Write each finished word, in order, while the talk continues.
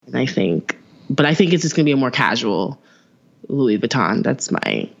I think it's just gonna be a more casual Louis Vuitton. That's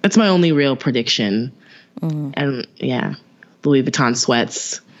my only real prediction. Mm-hmm. And yeah, Louis Vuitton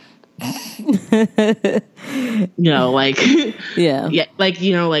sweats. Like yeah, like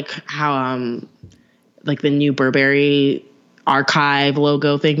like how like the new Burberry archive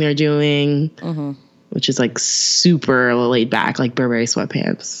logo thing they're doing, mm-hmm. which is like super laid back, like Burberry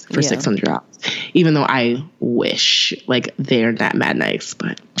sweatpants for $600. Even though I wish like they're that mad nice,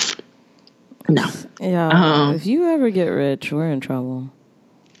 but no. Yeah, if you ever get rich, we're in trouble.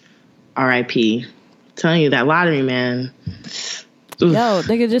 R.I.P. Telling you that lottery, man. Oof. Yo,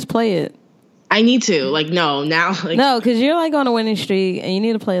 nigga, just play it. I need to. Like, no, now. Like, no, because you're like on a winning streak and you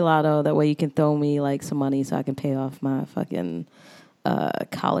need to play lotto. That way you can throw me like some money so I can pay off my fucking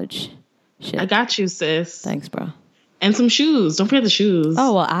college shit. I got you, sis. Thanks, bro. And some shoes. Don't forget the shoes.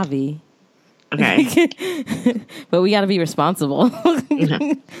 Oh, well, Avi. Okay. But we got to be responsible. A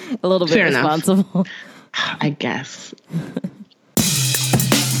little bit responsible. Enough. I guess.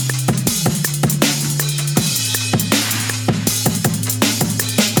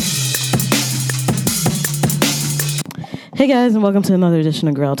 Hey guys, and welcome to another edition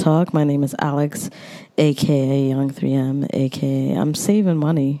of Girl Talk. My name is Alex, aka Young 3M, aka I'm saving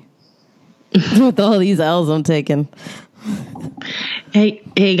money with all these L's I'm taking.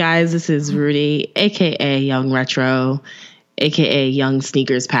 Hey guys, this is Rudy, aka Young Retro, aka Young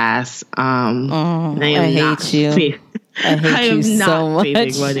Sneakers Pass. I hate you. I hate you so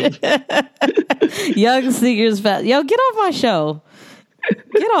much. Young Sneakers Pass. Yo, get off my show.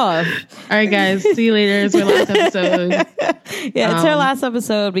 Get off. All right, guys. See you later. It's our last episode. Yeah, it's her last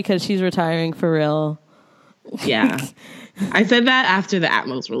episode because she's retiring for real. Yeah. I said that after the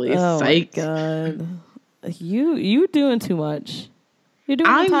Atmos release. Oh, my God. You doing too much. You're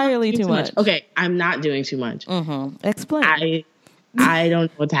doing entirely too much. Okay, I'm not doing too much. Mm-hmm. Explain. I don't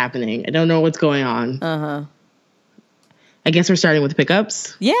know what's happening. I don't know what's going on. Uh-huh. I guess we're starting with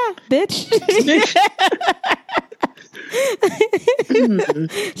pickups. Yeah, bitch.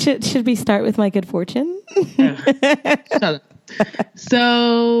 Should we start with my good fortune? Shut up.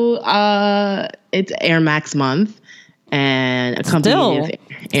 So it's Air Max month, and accompanied with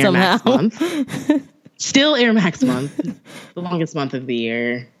Air Max month. Still Air Max month, the longest month of the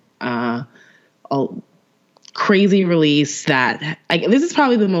year. A crazy release that this is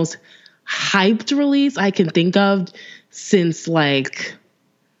probably the most hyped release I can think of since like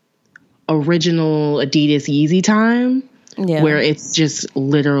original Adidas Yeezy time, where it's just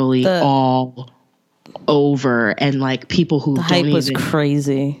literally all over, and like people who the hype was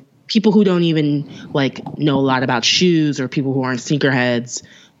crazy. People who don't even like know a lot about shoes, or people who aren't sneakerheads,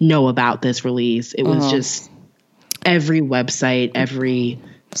 know about this release. It was just every website, every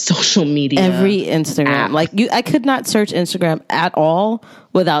social media, every Instagram app. Like I could not search Instagram at all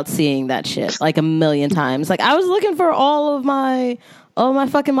without seeing that shit like a million times. Like I was looking for all of my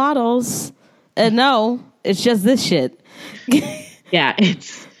fucking models, and no, it's just this shit. Yeah,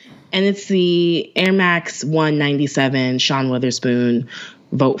 it's the Air Max 197 Sean Wotherspoon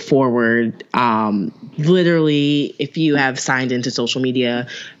Vote Forward. Literally, if you have signed into social media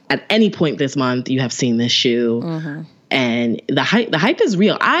at any point this month, you have seen this shoe. Mm-hmm. And the hype is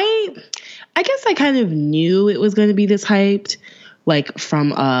real. I guess I kind of knew it was going to be this hyped, like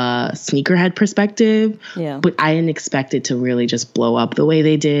from a sneakerhead perspective. Yeah. But I didn't expect it to really just blow up the way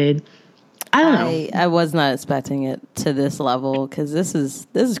they did. I don't know. I was not expecting it to this level, because this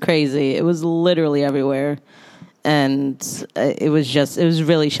is crazy. It was literally everywhere, and it was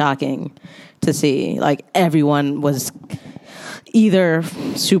really shocking to see. Like everyone was either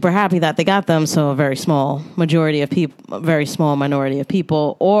super happy that they got them, so a very small minority of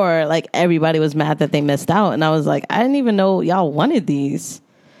people, or like everybody was mad that they missed out. And I was like, I didn't even know y'all wanted these.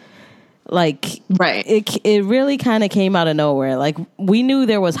 Like, right. It really kind of came out of nowhere. Like, we knew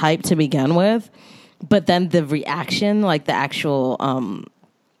there was hype to begin with, but then the reaction, like the actual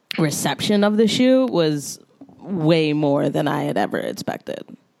reception of the shoe was way more than I had ever expected.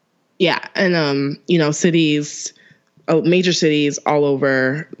 Yeah. And, major cities all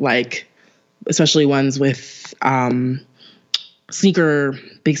over, like, especially ones with big sneaker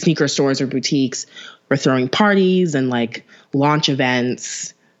stores or boutiques, were throwing parties and like launch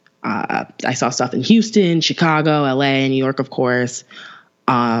events. I saw stuff in Houston, Chicago, LA, New York, of course.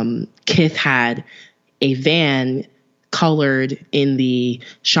 Kith had a van colored in the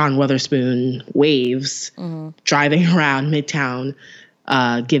Sean Wotherspoon waves, driving around Midtown,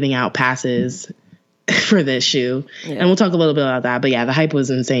 giving out passes for this shoe. Yeah. And we'll talk a little bit about that. But yeah, the hype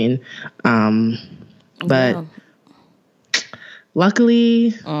was insane. Luckily,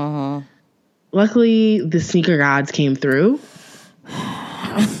 the sneaker gods came through.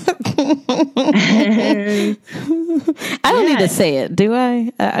 And, I don't need to say it, do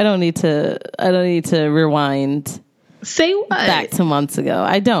I? I don't need to. I don't need to rewind. Say what? Back to months ago.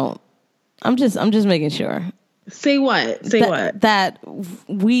 I don't. I'm just making sure. Say what? Say what? That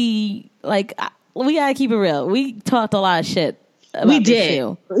we gotta keep it real. We talked a lot of shit. About We this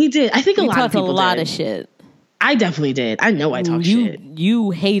shoe. did. I think We a lot of talked a people lot did. of shit. I definitely did. I know I talked shit.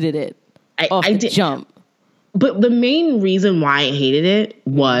 You hated it off the jump. But the main reason why I hated it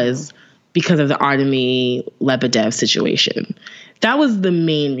was because of the Artemy Lebedev situation. That was the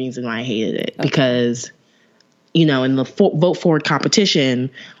main reason why I hated it. Okay. Because, you know, in the Vote Forward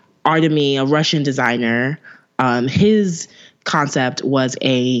competition, Artemy, a Russian designer, his concept was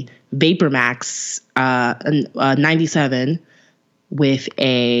a VaporMax 97 with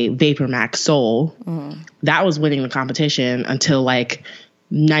a VaporMax sole. That was winning the competition until like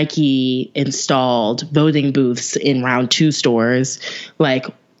Nike installed voting booths in round 2 stores. Like,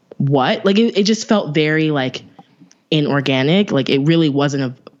 what? Like, it just felt very like inorganic. Like, it really wasn't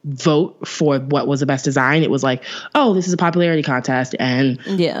a vote for what was the best design. It was like, oh, this is a popularity contest, and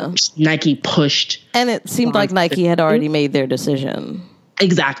Nike pushed. And it seemed like Nike had already made their decision.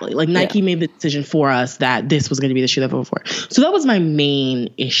 Exactly. Like, Nike made the decision for us that this was going to be the shoe that voted for it. So that was my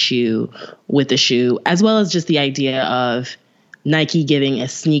main issue with the shoe, as well as just the idea of Nike giving a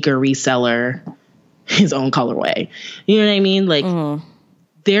sneaker reseller his own colorway. You know what I mean? Like,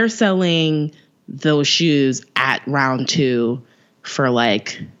 they're selling those shoes at round 2 for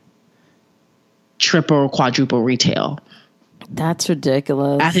like triple, quadruple retail. That's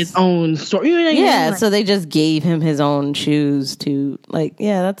ridiculous. At his own store. You know what I mean? Yeah, like, so they just gave him his own shoes to, like,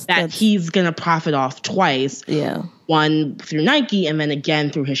 that's he's going to profit off twice. Yeah. One through Nike and then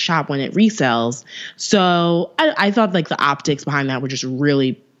again through his shop when it resells. So I thought like the optics behind that were just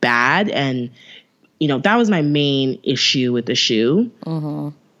really bad. And, you know, that was my main issue with the shoe.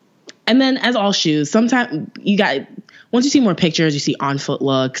 And then, as all shoes, sometimes once you see more pictures, you see on foot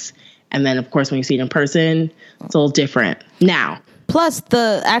looks. And then, of course, when you see it in person, it's a little different. Now, plus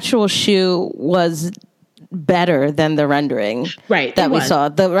the actual shoe was better than the rendering, right? That we saw.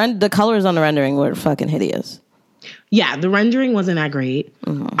 The colors on the rendering were fucking hideous. Yeah, the rendering wasn't that great.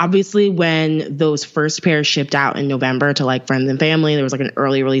 Obviously, when those first pairs shipped out in November to like friends and family, there was like an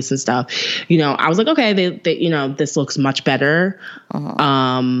early release and stuff. You know, I was like, okay, they you know, this looks much better.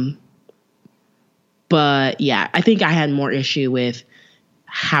 But yeah, I think I had more issue with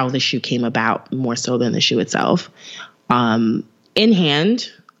how the shoe came about more so than the shoe itself. In hand,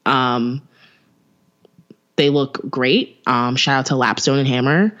 they look great. Shout out to Lapstone and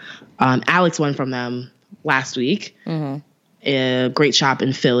Hammer. Alex won from them last week. A great shop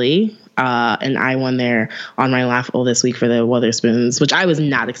in Philly. And I won there on my raffle this week for the Weatherspoons, which I was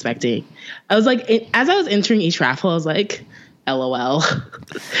not expecting. I was like, as I was entering each raffle, I was like, LOL.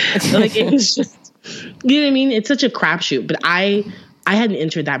 Like, it was just, you know what I mean? It's such a crapshoot, but I hadn't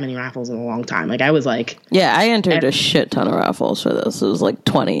entered that many raffles in a long time. Like, I was like... Yeah, I entered a shit ton of raffles for this. It was like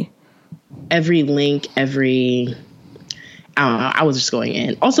 20. Every link, I don't know. I was just going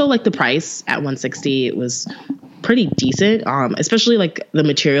in. Also, like, the price at $160, it was pretty decent. Especially, like, the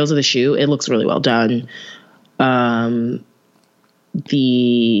materials of the shoe. It looks really well done. The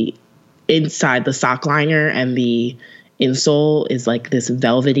inside, the sock liner and the insole is, like, this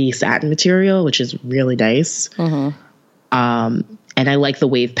velvety satin material, which is really nice. And I like the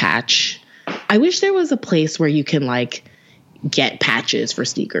wave patch. I wish there was a place where you can like get patches for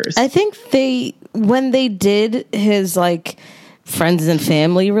sneakers. I think when they did his like friends and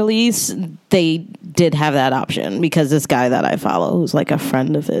family release, they did have that option because this guy that I follow, who's like a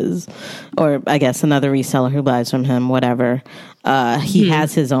friend of his, or I guess another reseller who buys from him, whatever, he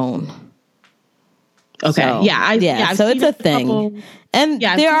has his own. Okay. So, so it's a thing. And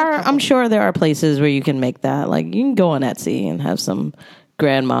I'm sure there are places where you can make that. Like, you can go on Etsy and have some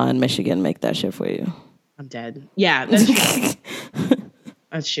grandma in Michigan make that shit for you. I'm dead. Yeah, that's true.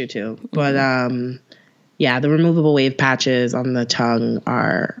 That's true too. But yeah, the removable wave patches on the tongue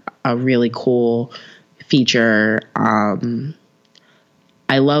are a really cool feature. I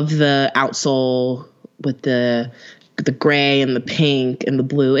love the outsole with the gray and the pink and the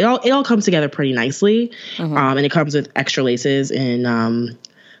blue. It all comes together pretty nicely. And it comes with extra laces in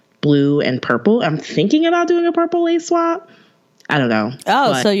blue and purple. I'm thinking about doing a purple lace swap. I don't know.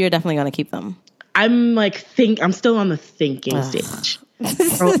 Oh, so you're definitely going to keep them. I'm still on the thinking stage.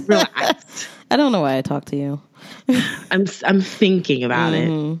 Relax. I don't know why I talk to you. I'm thinking about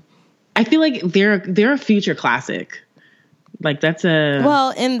it. I feel like they're a future classic. Like, that's in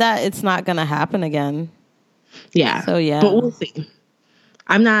that it's not going to happen again. Yeah. So, yeah. But we'll see.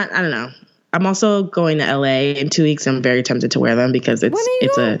 I don't know. I'm also going to LA in 2 weeks. I'm very tempted to wear them because Since when are you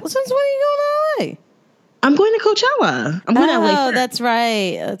going to LA? I'm going to Coachella. I'm going to LA. Oh, that's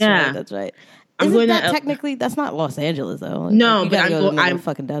right. That's right. Isn't that technically, that's not Los Angeles though. No, like, but I'm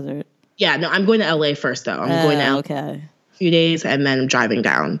fucking desert. Yeah, no, I'm going to LA first though. I'm going to LA okay. a few days and then I'm driving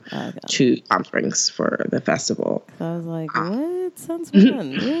down to Palm Springs for the festival. I was like, what? Since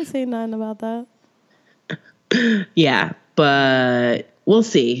when? You didn't say nothing about that. Yeah, but we'll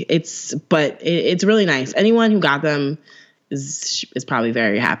see. It's really nice. Anyone who got them is probably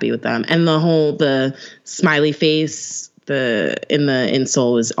very happy with them. And the smiley face in the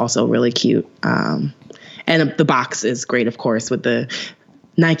insole is also really cute. And the box is great, of course, with the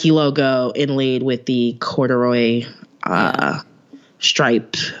Nike logo inlaid with the corduroy multicolored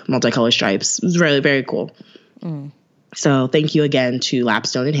stripes. It was really very cool. So thank you again to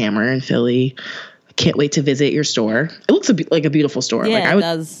Lapstone and Hammer in Philly. I can't wait to visit your store. It looks like a beautiful store. Yeah, it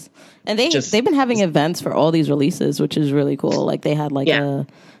does. And they've been having events for all these releases, which is really cool. Like they had a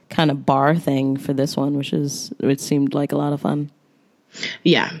kind of bar thing for this one, which seemed like a lot of fun.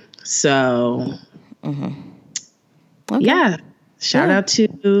 Yeah. So, okay. Yeah. Shout out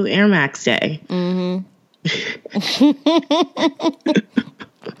to Air Max Day. Mm-hmm.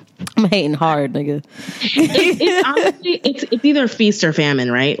 I'm hating hard, nigga. It's honestly, it's either feast or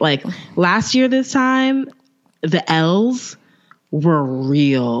famine, right? Like last year, this time, the L's were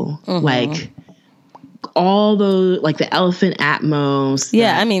real. Like all those, like the Elephant Atmos.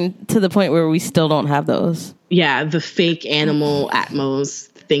 Yeah, I mean, to the point where we still don't have those. Yeah, the fake animal Atmos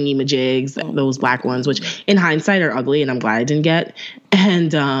thingy majigs, those black ones, which in hindsight are ugly, and I'm glad I didn't get.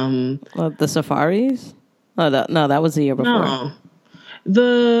 And the Safaris? Oh, that was the year before.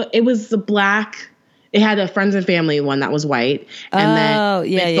 No, it was the black. It had a Friends and Family one that was white, and then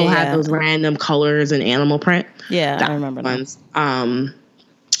they still had those random colors and animal print. Yeah, I remember ones.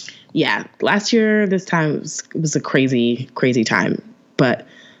 Yeah, last year this time it was a crazy time, but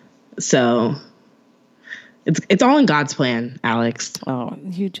so it's all in God's plan, Alex. Oh,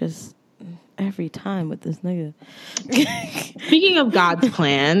 you just every time with this nigga. Speaking of God's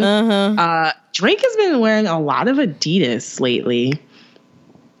plan, Drake has been wearing a lot of Adidas lately.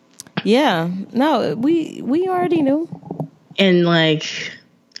 Yeah, no, we already knew. And like,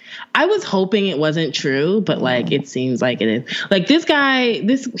 I was hoping it wasn't true, but like, it seems like it is. Like this guy,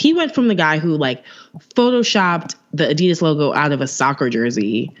 he went from the guy who like photoshopped the Adidas logo out of a soccer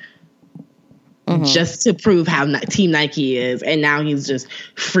jersey just to prove how Team Nike is, and now he's just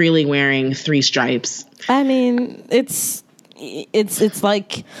freely wearing 3 stripes. I mean, it's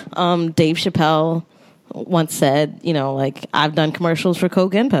like Dave Chappelle once said, you know, like, I've done commercials for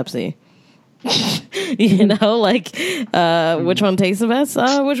Coke and Pepsi. You know, like, which one tastes the best?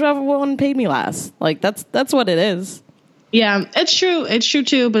 Whichever one paid me last. Like, that's what it is. Yeah, it's true. It's true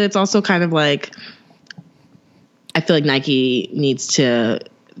too, but it's also kind of like, I feel like Nike needs to,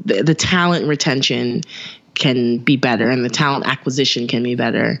 the talent retention can be better and the talent acquisition can be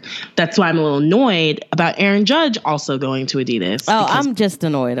better. That's why I'm a little annoyed about Aaron Judge also going to Adidas. Oh, I'm just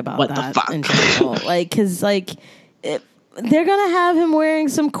annoyed about what that. The fuck? In general. Like, because like they're gonna have him wearing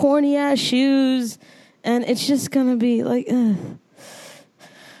some corny ass shoes, and it's just gonna be like,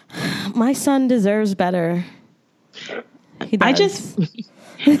 my son deserves better. He does.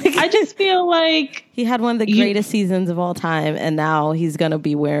 I just feel like he had one of the greatest seasons of all time, and now he's gonna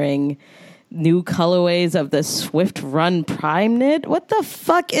be wearing new colorways of the Swift Run Prime Knit. What the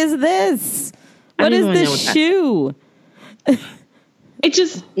fuck is this? What is this shoe? It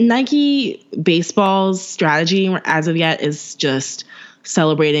just, Nike baseball's strategy as of yet is just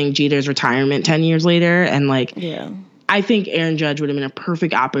celebrating Jeter's retirement 10 years later. And like, I think Aaron Judge would have been a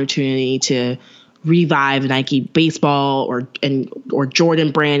perfect opportunity to revive Nike baseball or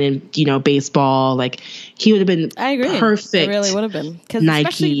Jordan Brand in, you know, baseball. Like, he would have been perfect. It really would have been. Because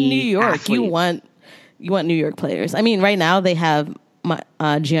especially New York, athlete. you want New York players. I mean, right now they have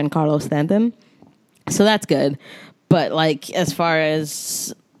Giancarlo Stanton, so that's good. But like, as far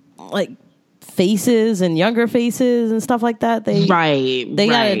as like faces and younger faces and stuff like that, they got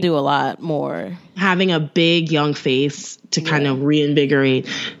to do a lot more. Having a big young face to kind of reinvigorate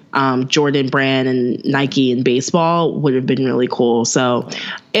Jordan Brand and Nike in baseball would have been really cool. So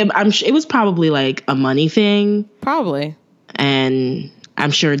it was probably like a money thing. Probably. And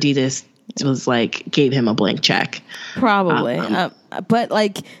I'm sure Adidas was like, gave him a blank check. Probably. But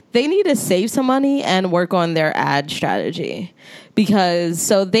like, they need to save some money and work on their ad strategy, because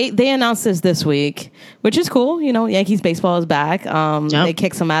so they announced this week, which is cool. You know, Yankees baseball is back. They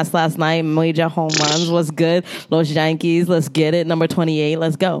kicked some ass last night. Major home runs was good. Los Yankees, let's get it. Number 28,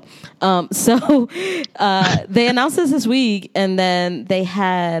 let's go. So they announced this week, and then they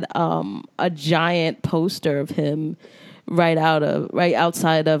had a giant poster of him right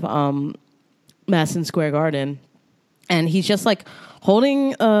outside of Madison Square Garden, and he's just like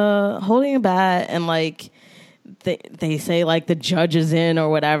holding a bat, and like they say like the judge is in or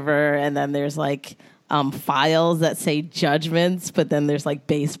whatever, and then there's like files that say judgments, but then there's like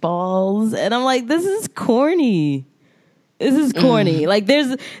baseballs, and I'm like, this is corny. This is corny. Like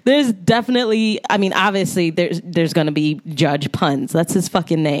there's definitely, I mean, obviously there's going to be Judge Puns. That's his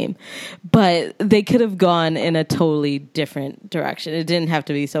fucking name. But they could have gone in a totally different direction. It didn't have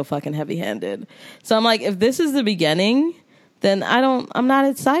to be so fucking heavy-handed. So I'm like, if this is the beginning, then I'm not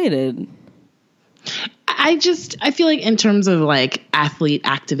excited. I feel like in terms of like athlete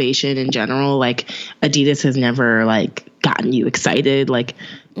activation in general, like Adidas has never like gotten you excited. Like,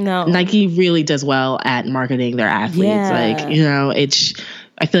 no, Nike really does well at marketing their athletes. Yeah. Like, you know,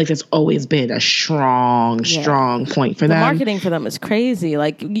 I feel like that's always been a strong point for them. The marketing for them is crazy.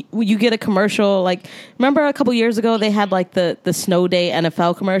 Like you get a commercial, like remember a couple years ago they had like the Snow Day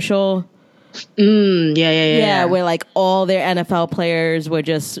NFL commercial. Yeah. Where like all their NFL players were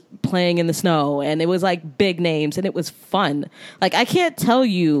just playing in the snow, and it was like big names, and it was fun. Like I can't tell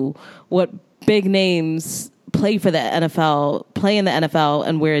you what big names play in the NFL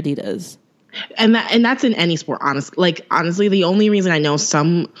and wear Adidas. And that's in any sport, honestly, the only reason I know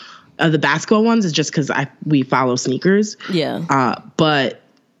some of the basketball ones is just because we follow sneakers. Yeah. But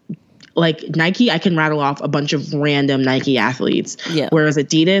like Nike, I can rattle off a bunch of random Nike athletes. Yeah. Whereas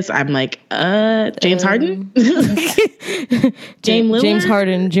Adidas, I'm like, James Harden? James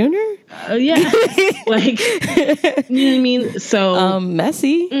Harden Jr.? Yeah. Like, you know what I mean? So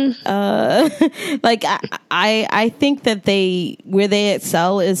Messi. Like I think that where they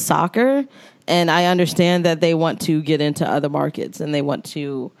excel is soccer, and I understand that they want to get into other markets and they want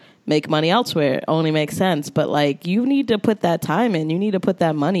to make money elsewhere. It only makes sense, but like you need to put that time in, you need to put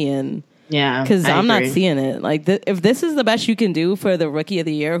that money in. Yeah, because I'm not seeing it. Like if this is the best you can do for the Rookie of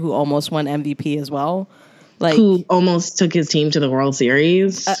the Year, who almost won MVP as well. Like, who almost took his team to the World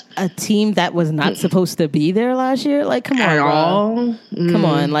Series. A team that was not supposed to be there last year. Like, come on, at all. Come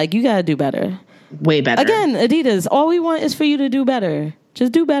on, like you gotta do better. Way better. Again, Adidas. All we want is for you to do better.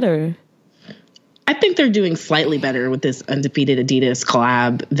 Just do better. I think they're doing slightly better with this undefeated Adidas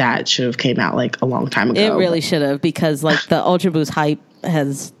collab that should have came out like a long time ago. It really should have, because like the Ultra Boost hype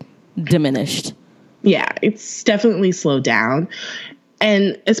has diminished. Yeah, it's definitely slowed down,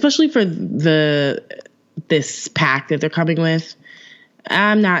 and especially for this pack that they're coming with,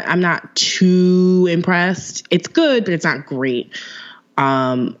 I'm not too impressed. It's good, but it's not great.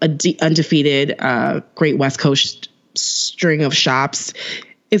 Undefeated, Great West Coast string of shops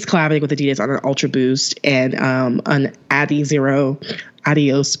is collaborating with Adidas on an Ultra Boost and an Adizero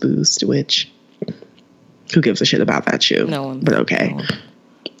Adios Boost, which who gives a shit about that shoe? No one. But okay. No one.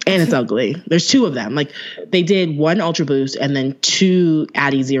 And it's ugly. There's two of them. Like they did one Ultra Boost and then two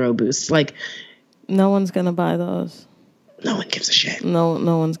Adizero Boosts. Like no one's gonna buy those. No one gives a shit. No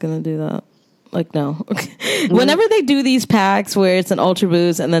one's gonna do that. Like, no. Whenever they do these packs where it's an Ultra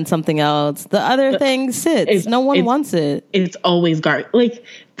Boost and then something else, the other thing sits. No one wants it. It's always like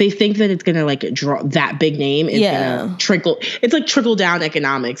they think that it's gonna like draw that big name. It's gonna trickle. It's like trickle down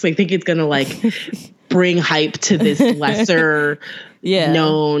economics. They think it's gonna like bring hype to this lesser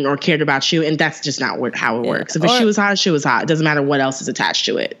known or cared about shoe, and that's just not how it works. If a shoe is hot, a shoe is hot. It doesn't matter what else is attached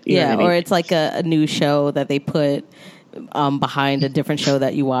to it. You know what I mean? Or it's like a new show that they put behind a different show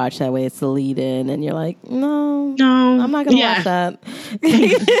that you watch. That way it's the lead in, and you're like, no, I'm not gonna watch that.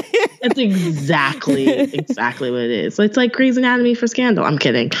 That's exactly what it is. It's like Grey's Anatomy for Scandal. I'm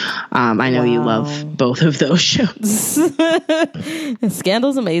kidding. I know you love both of those shows.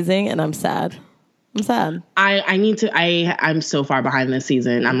 Scandal's amazing, and I'm sad. I'm so far behind this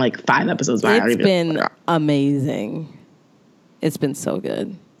season. I'm like 5 episodes behind. It's been amazing. It's been so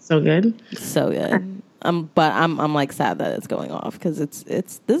good. So good. But I'm like sad that it's going off, because this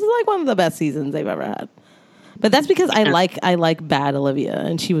is like one of the best seasons they've ever had. But that's because I like bad Olivia,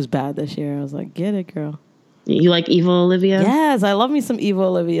 and she was bad this year. I was like, get it, girl. You like evil Olivia? Yes, I love me some evil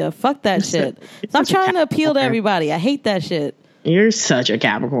Olivia. Fuck that shit. Stop trying to appeal to everybody. I hate that shit. You're such a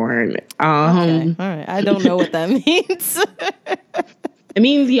Capricorn. Okay, all right. I don't know what that means. It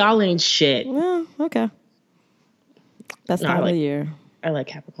means y'all ain't shit. Well, okay. That's not the year. I like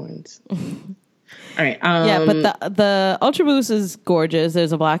Capricorns. All right. Yeah, but the Ultra Boost is gorgeous.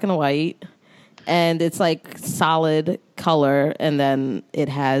 There's a black and a white, and it's like solid color, and then it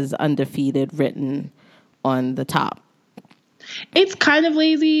has undefeated written on the top. It's kind of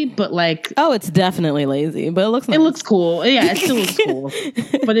lazy, but like... Oh, it's definitely lazy, but it looks nice. It looks cool. Yeah, it still looks cool.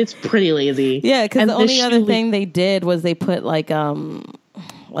 But it's pretty lazy. Yeah, because the only other thing they did was they put like a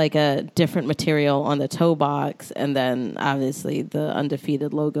different material on the toe box, and then obviously the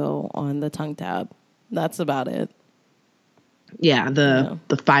undefeated logo on the tongue tab. That's about it. Yeah, the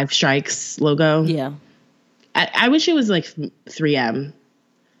 5 strikes logo. Yeah. I wish it was like 3M.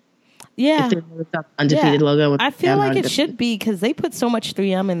 Yeah. If they were the undefeated logo. I feel like it should be, because they put so much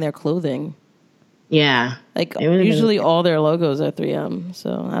 3M in their clothing. Yeah. Like, usually all their logos are 3M,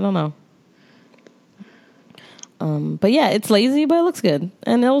 so I don't know. But yeah, it's lazy, but it looks good.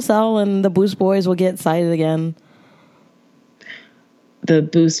 And it'll sell, and the Boost Boys will get cited again. The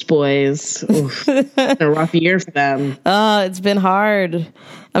Boost Boys. Oof, it's a rough year for them. It's been hard.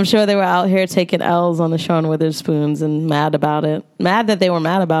 I'm sure they were out here taking L's on the Sean Witherspoons and mad about it. Mad that they were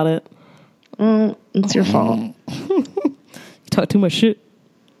mad about it. Oh, it's your fault. You talk too much shit.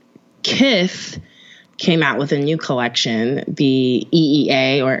 Kith came out with a new collection, the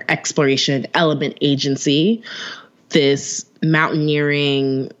EEA, or Exploration Element Agency. This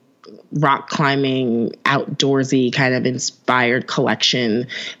mountaineering, rock climbing, outdoorsy kind of inspired collection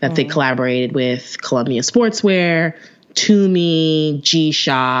that they collaborated with Columbia Sportswear, Tumi,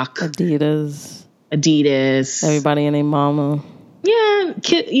 G-Shock, Adidas, everybody and their mama. Yeah,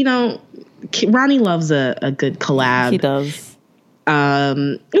 Ronnie loves a good collab. He does.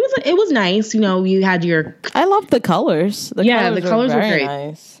 It was nice. You had your... I love the colors. The colors were very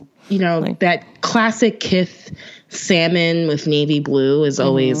nice. That classic Kith salmon with navy blue is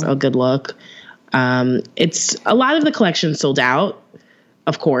always a good look. It's a lot of the collection sold out,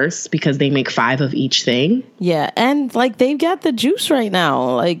 of course, because they make 5 of each thing. Yeah, and like they've got the juice right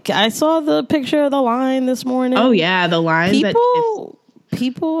now. Like I saw the picture of the line this morning. Oh yeah, the line.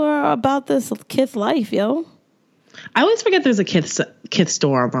 People are about this Kith life, yo. I always forget there's a Kith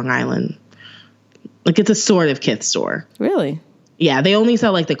store on Long Island. Like it's a sort of Kith store. Really? Yeah, they only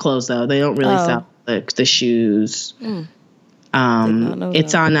sell like the clothes though. They don't really sell the shoes. It's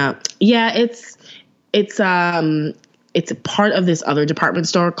on it's a part of this other department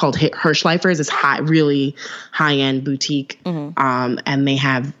store called Hirschleifer's. It's really high end boutique. And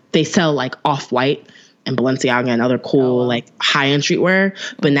they sell like Off-White and Balenciaga and other cool like high end streetwear.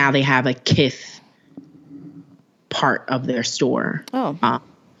 But now they have a Kith part of their store.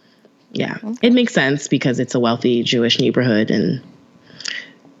 Yeah, it makes sense because it's a wealthy Jewish neighborhood and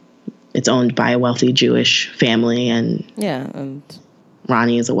it's owned by a wealthy Jewish family, and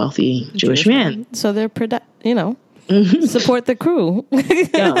Ronnie is a wealty Jewish man. So they're support the crew.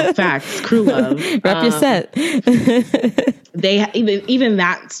 No, facts, crew love. Rep your set. They even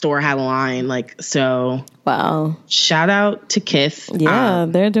that store had a line so. Wow! Shout out to Kith. Yeah,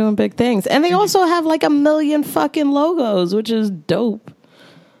 they're doing big things, and they also have like 1 million fucking logos, which is dope.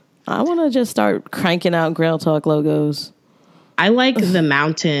 I want to just start cranking out Grail Talk logos. I like the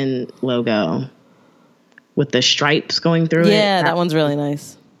mountain logo with the stripes going through it. Yeah, that one's really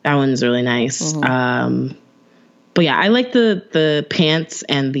nice. That one's really nice. But yeah, I like the pants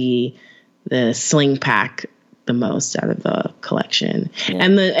and the sling pack the most out of the collection. Yeah.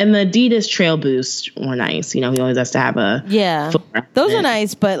 And the Adidas Trail Boost were nice. He always has to have a those are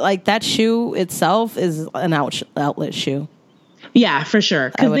nice, but like that shoe itself is an outlet shoe. Yeah, for sure.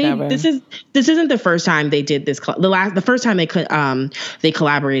 Because this isn't the first time they did this. The first time they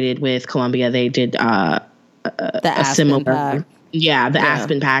collaborated with Columbia, they did a similar pack. Yeah, the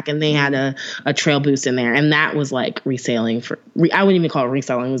Aspen pack, and they had a Trail Boost in there, and that was like reselling for. I wouldn't even call it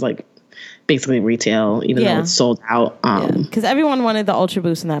reselling. It was like basically retail, even though it's sold out. Because everyone wanted the Ultra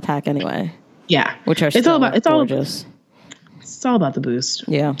Boost in that pack anyway. Yeah, which are gorgeous. It's all about the boost.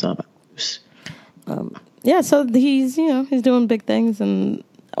 Yeah, it's all about the boost. Yeah, so he's doing big things, and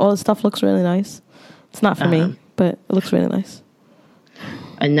all his stuff looks really nice. It's not for me, but it looks really nice.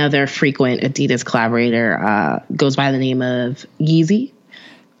 Another frequent Adidas collaborator goes by the name of Yeezy.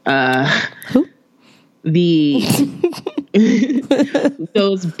 Who?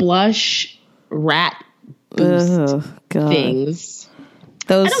 Those blush rat boost things.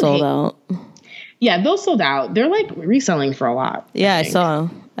 Those sold out. Yeah, those sold out. They're like reselling for a lot. Yeah, I saw.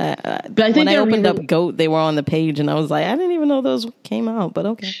 But I think when I opened up Goat, they were on the page, and I was like, I didn't even know those came out, but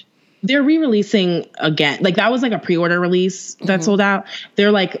okay. They're re-releasing again. Like that was like a pre-order release that sold out.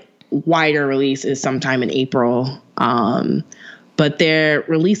 Their like wider release is sometime in April. But they're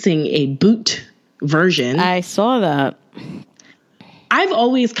releasing a boot version. I saw that. I've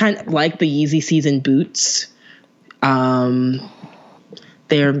always kind of liked the Yeezy Season boots.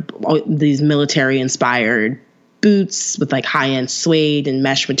 They're these military inspired boots with like high end suede and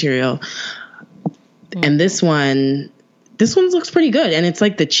mesh material. And this one looks pretty good. And it's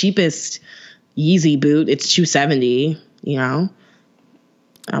like the cheapest Yeezy boot. It's $270, you know.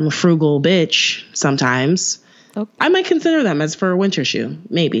 I'm a frugal bitch sometimes. Okay. I might consider them as for a winter shoe,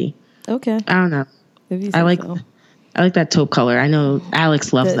 maybe. Okay. I don't know. I like that taupe color. I know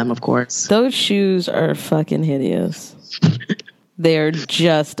Alex loves them, of course. Those shoes are fucking hideous. They're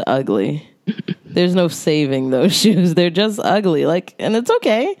just ugly. There's no saving those shoes. They're just ugly. Like, and it's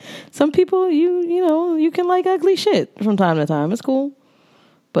okay. Some people, you know, you can like ugly shit from time to time. It's cool.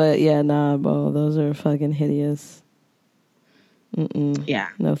 But yeah, nah, bro. Those are fucking hideous. Yeah.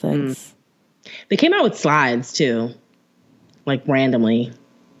 No thanks. They came out with slides too, like randomly.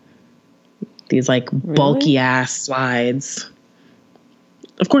 These like bulky ass slides.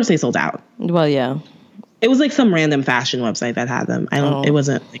 Of course, they sold out. Well, yeah. It was like some random fashion website that had them. It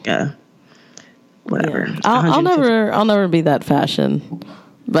wasn't like a whatever. Yeah. I'll never be that fashion,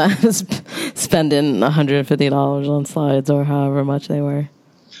 but spending $150 on slides or however much they were.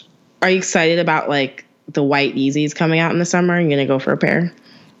 Are you excited about like the white Yeezys coming out in the summer? You're gonna go for a pair?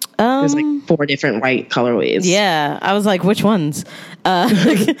 There's like 4 different white colorways. Yeah, I was like, which ones?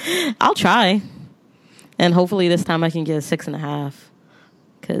 I'll try, and hopefully this time I can get a 6.5.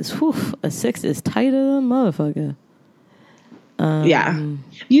 Because a 6 is tighter than motherfucker. Yeah,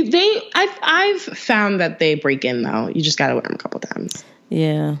 I've found that they break in though. You just gotta wear them a couple times.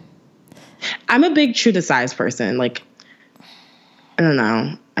 Yeah, I'm a big true to size person. Like, I don't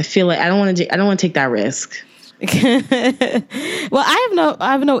know. I feel like I don't want to take that risk. Well, I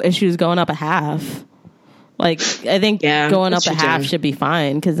have no issues going up a half. Like, I think going up a half should be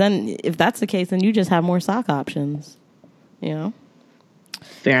fine. Because then, if that's the case, then you just have more sock options. You know.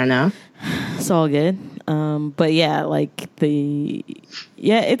 Fair enough. It's all good. But yeah, like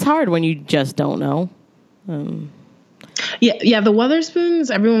it's hard when you just don't know. Yeah. The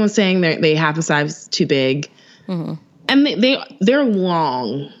Weatherspoons, everyone was saying they have a size too big, and they're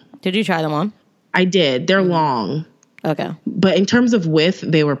long. Did you try them on? I did. They're long. Okay. But in terms of width,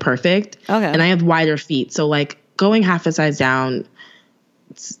 they were perfect. Okay. And I have wider feet, so like going half a size down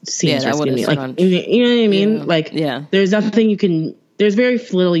seems risky to me. Like, you know what I mean? Yeah. Like, there's there's very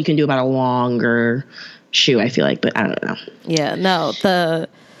little you can do about a longer shoe, I feel like, but I don't know. Yeah, no,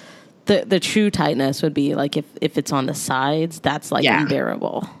 the true tightness would be like if it's on the sides, that's like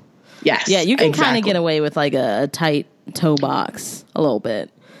unbearable. Yes. Yeah, you can kind of get away with like a tight toe box a little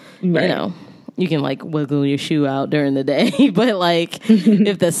bit. Right. You know, you can like wiggle your shoe out during the day, but like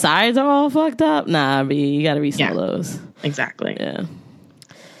if the sides are all fucked up, you got to resell those. Exactly. Yeah.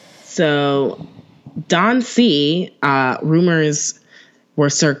 So Don C, rumors were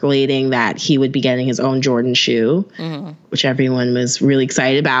circulating that he would be getting his own Jordan shoe, which everyone was really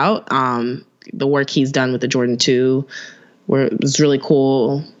excited about. The work he's done with the Jordan 2 was really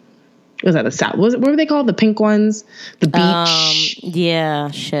cool. What was that? The South? What were they called? The pink ones? The beach?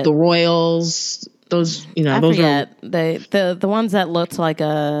 Shit. The Royals? Those, I forget. The ones that looked like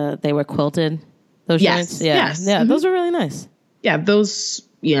they were quilted. Those joints? Yeah. Yes. Yeah, those were really nice. Yeah, those,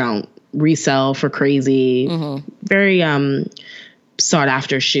 resell for crazy. Very sought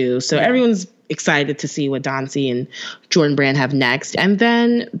after shoe. So everyone's excited to see what Don C and Jordan Brand have next. And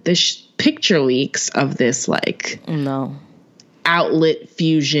then the picture leaks of this outlet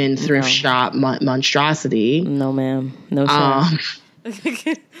fusion thrift shop monstrosity. No, ma'am. No, sir.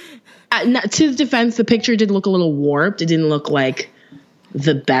 To his defense, the picture did look a little warped. It didn't look like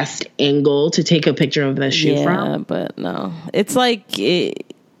the best angle to take a picture of the shoe from. Yeah, but no. It's like, they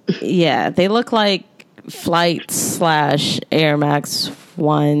look like Flight / Air Max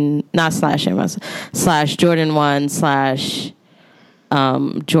 1, not / Air Max, / Jordan 1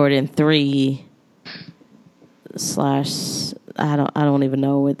 / Jordan 3 / I don't even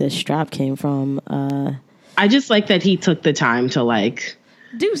know where this strap came from. I just like that he took the time to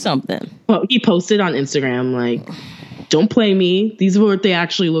do something. Well, he posted on Instagram don't play me. These are what they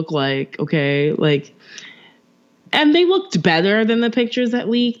actually look like. Okay, and they looked better than the pictures that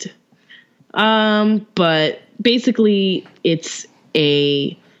leaked. But basically, it's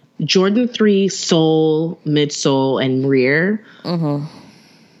a Jordan 3 sole, midsole, and rear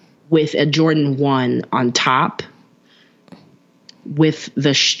with a Jordan 1 on top, with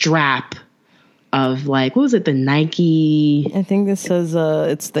the strap of what was it? The Nike. I think this says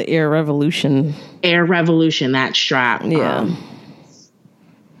it's the Air Revolution. Air Revolution, that strap. Yeah.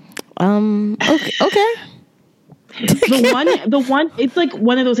 Okay. The one, it's like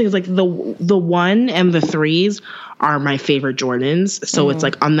one of those things. Like the 1 and the 3s are my favorite Jordans. So it's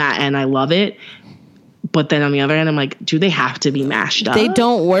like on that end, I love it. But then on the other end, I'm like, do they have to be mashed up? They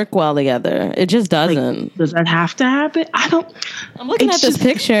don't work well together. It just doesn't. Like, does that have to happen? I don't. I'm looking at this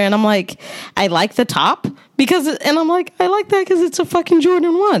picture and I'm like, I like the top and I'm like, I like that because it's a fucking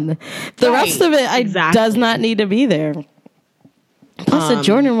Jordan 1. The rest of it does not need to be there. Plus, the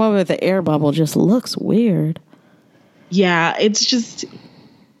Jordan 1 with the air bubble just looks weird. Yeah, it's just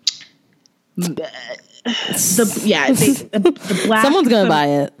the black. Someone's gonna buy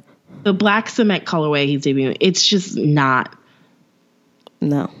it. The black cement colorway he's debuting, it's just not.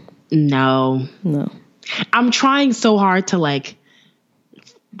 No. I'm trying so hard to like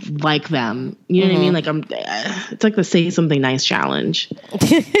them. You know what I mean? Like it's like the Say Something Nice challenge.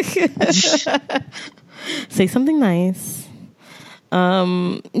 Say something nice.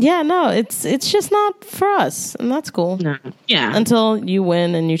 It's just not for us, and that's cool. No. Yeah. Until you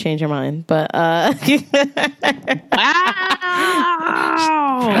win and you change your mind. But wow.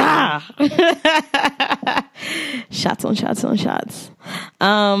 Shots on shots on shots.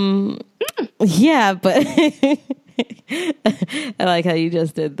 Yeah, but I like how you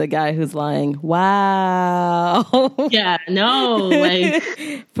just did the guy who's lying. Wow. Yeah, no, like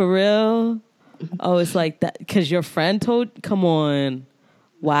for real. Oh, it's like that because your friend told. Come on,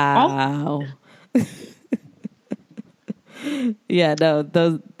 wow. Oh. Yeah, no,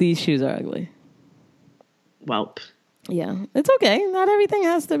 these shoes are ugly. Welp. Yeah, it's okay. Not everything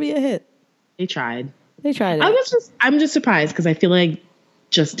has to be a hit. They tried. it. I'm just surprised because I feel like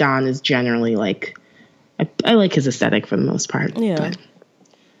Just Don is generally like I like his aesthetic for the most part. Yeah. But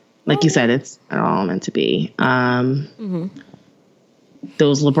like you said, it's all meant to be.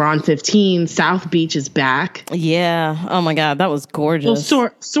 Those LeBron 15, South Beach is back. Yeah. Oh my God, that was gorgeous. Well,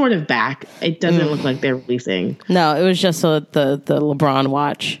 sort of back. It doesn't look like they're releasing. No, it was just the LeBron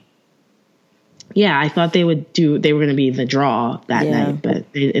watch. Yeah, I thought they were going to be the draw that night, but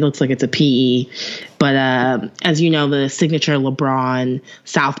it looks like it's a PE. But as you know, the signature LeBron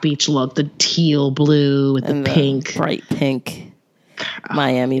South Beach look, the teal blue with the pink, bright pink,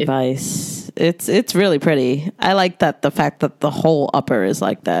 Miami Vice. It's really pretty. I like the fact that the whole upper is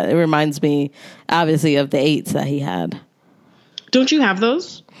like that. It reminds me, obviously, of the 8s that he had. Don't you have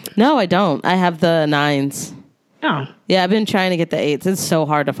those? No, I don't. I have the 9s. Oh. Yeah, I've been trying to get the 8s. It's so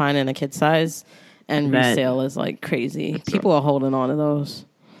hard to find in a kid size, and resale is like crazy. People are holding on to those.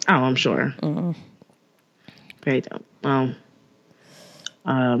 Oh, I'm sure. Very dope. Well,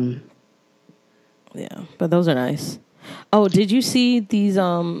 yeah, but those are nice. Oh, did you see these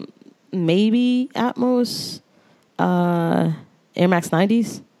maybe Atmos Air Max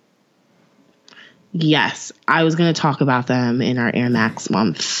 90s? Yes, I was going to talk about them in our Air Max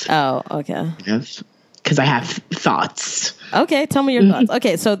month. Oh, okay. Because I have thoughts. Okay, tell me your thoughts.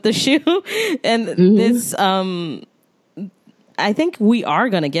 Okay, so the shoe and this, I think we are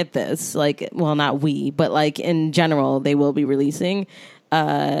going to get this. Like, well, not we, but like in general, they will be releasing.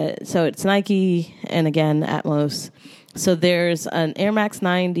 So it's Nike and again, Atmos. So there's an Air Max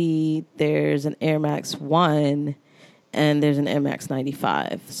 90, there's an Air Max 1, and there's an Air Max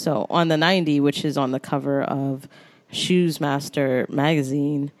 95. So on the 90, which is on the cover of Shoes Master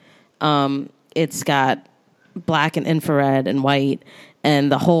magazine, it's got black and infrared and white, and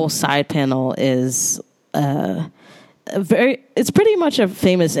the whole side panel is it's pretty much a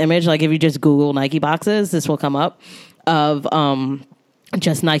famous image. Like if you just Google Nike boxes, this will come up of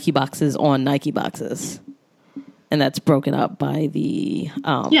just Nike boxes on Nike boxes. And that's broken up by the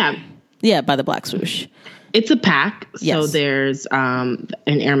by the black swoosh. It's a pack. So there's an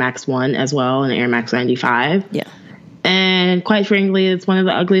Air Max 1 as well, and an Air Max 95. Yeah. And quite frankly, it's one of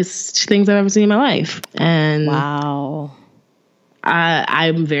the ugliest things I've ever seen in my life. And wow.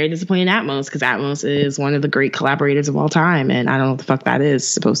 I'm very disappointed in Atmos because Atmos is one of the great collaborators of all time. And I don't know what the fuck that is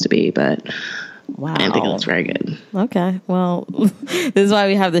supposed to be, but wow. I don't think it looks very good. Okay. Well, this is why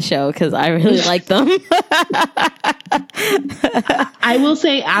we have the show, because I really like them. I will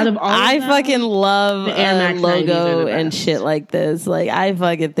say, out of all I of them, fucking love the Air Max logo and shit like this. Like, I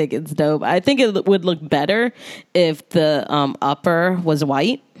fucking think it's dope. I think it would look better if the upper was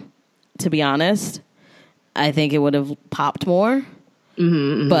white, to be honest. I think it would have popped more.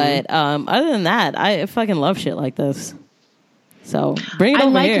 But other than that, I fucking love shit like this. So bring it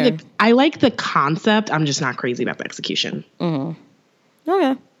over here. I like the concept. I'm just not crazy about the execution.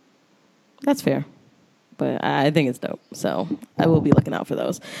 Okay. That's fair. But I think it's dope. So I will be looking out for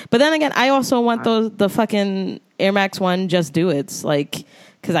those. But then again, I also want the fucking Air Max 1 Just Do It's. Like,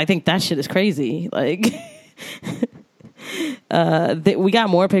 because I think that shit is crazy. Like, we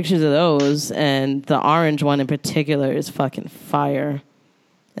got more pictures of those. And the orange one in particular is fucking fire.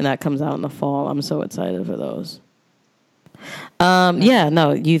 And that comes out in the fall. I'm so excited for those. Yeah,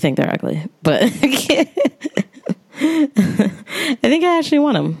 no, you think they're ugly, but I think I actually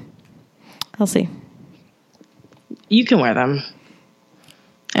want them. I'll see. You can wear them.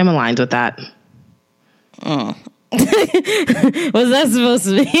 I'm aligned with that. Oh. What's that supposed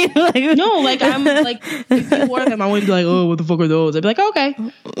to be? Like, no, like I'm like if you wore them, I wouldn't be like, oh, what the fuck are those? I'd be like, okay,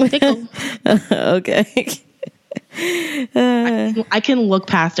 take them. Okay. I can look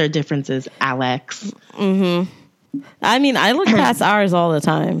past our differences, Alex. Mm-hmm. I mean, I look past ours all the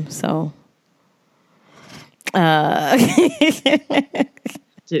time, so.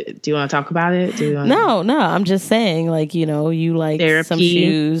 Do you want to talk about it? No, I'm just saying, like, you know, you like therapy. Some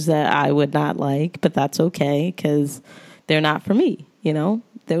shoes that I would not like, but that's okay because they're not for me, you know?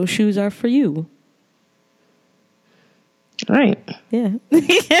 Those shoes are for you. Right. Yeah.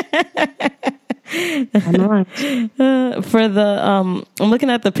 I'm aligned. For the, I'm looking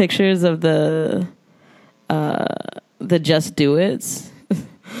at the pictures of the Just Do It's.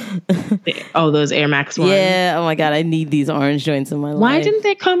 Oh, those Air Max ones. Yeah. Oh my God, I need these orange joints in my life. Why didn't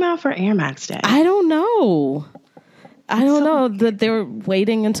they come out for Air Max Day? I don't know. I don't know that they were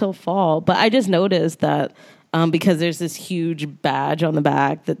waiting until fall, but I just noticed that because there's this huge badge on the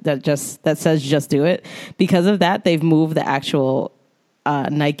back that says "Just Do It." Because of that, they've moved the actual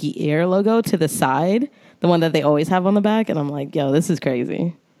Nike Air logo to the side, the one that they always have on the back, and I'm like, yo, this is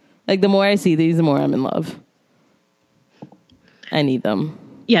crazy. Like, the more I see these, the more I'm in love. I need them.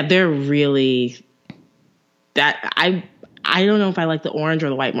 Yeah, they're really that I don't know if I like the orange or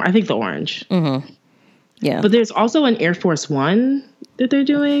the white more. I think the orange. Mm-hmm. Yeah. But there's also an Air Force One that they're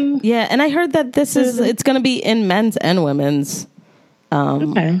doing. Yeah, and I heard that it's going to be in men's and women's.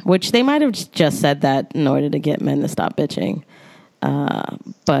 Okay. Which they might have just said that in order to get men to stop bitching.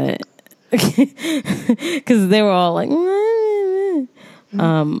 But because they were all like, me,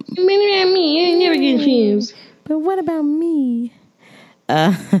 I never get confused. But what about me?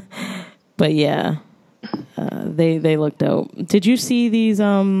 But yeah, they look dope. Did you see these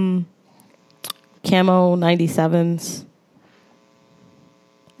camo 97s?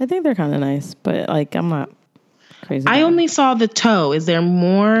 I think they're kind of nice, but like I'm not crazy. I only saw the toe. Is there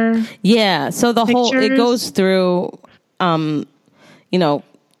more? Yeah, so the pictures? whole it goes through. You know,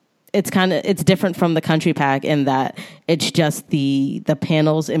 it's different from the country pack in that it's just the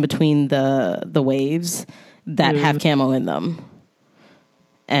panels in between the waves that have camo in them.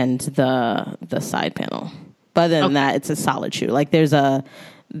 And the side panel, but other than that, it's a solid shoe. Like there's a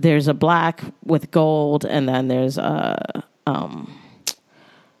black with gold, and then there's a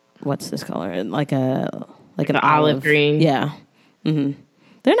what's this color? Like an olive green. Yeah, mm-hmm.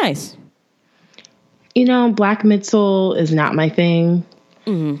 They're nice. You know, black midsole is not my thing,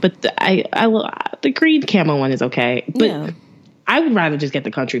 but the green camo one is okay. But yeah. I would rather just get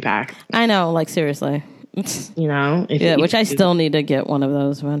the country pack. I know, like seriously. You know, which I still need to get one of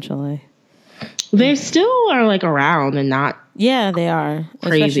those eventually. They still are like around and not. Yeah, they are,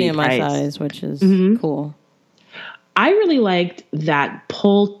 crazy especially in price. my size, which is cool. I really liked that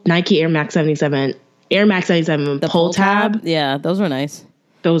Nike Air Max 77 pull tab. Yeah, those were nice.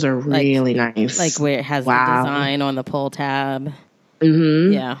 Those are really nice. Like where it has the design on the pull tab.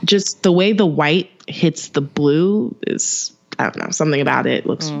 Mm-hmm. Yeah, just the way the white hits the blue is, I don't know, something about it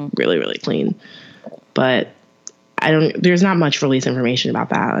looks really, really clean. But there's not much release information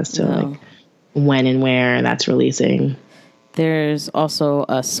about that as to like when and where that's releasing. There's also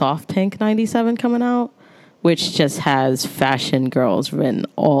a soft pink 97 coming out, which just has fashion girls written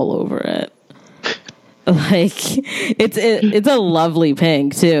all over it. Like it's a lovely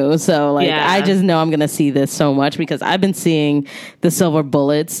pink too. So like I just know I'm gonna see this so much because I've been seeing the silver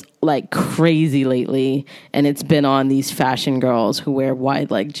bullets like crazy lately, and it's been on these fashion girls who wear wide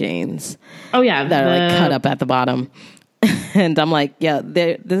leg jeans. Oh yeah, that are like cut up at the bottom. And I'm like, yeah,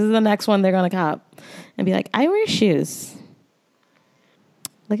 this is the next one they're gonna cop and be like, I wear shoes.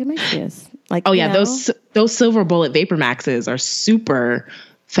 Look at my shoes. Like, oh yeah, those silver bullet Vapor Maxes are super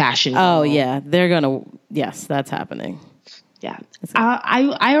fashion. Oh yeah, they're gonna. Yes, that's happening. Yeah,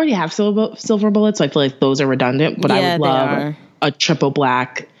 I already have silver bullets, so I feel like those are redundant. But I would love a triple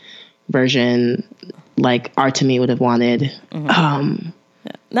black version, like Artemi would have wanted. Mm-hmm.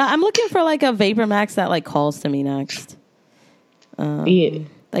 No, I'm looking for like a Vapor Max that like calls to me next.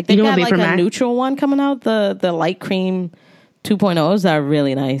 Like they got like a neutral one coming out, the light cream 2.0s that are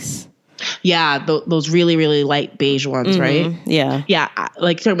really nice. Yeah, those really, really light beige ones, right? Yeah. Yeah,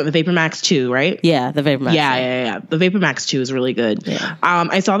 like talking about the Vapor Max 2, right? Yeah, the Vapor Max. Yeah. The Vapor Max 2 is really good. Yeah.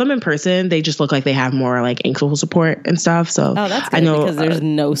 I saw them in person. They just look like they have more like ankle support and stuff. So that's good, I know because there's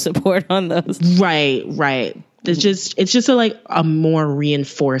no support on those. Right. It's just a more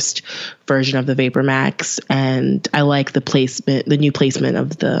reinforced version of the Vapor Max, and I like the new placement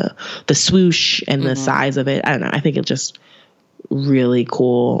of the swoosh and the size of it. I don't know. I think it's just really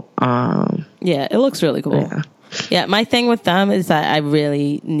cool. Yeah, it looks really cool. Yeah, my thing with them is that I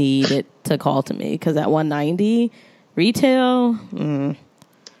really need it to call to me, because at $190 retail,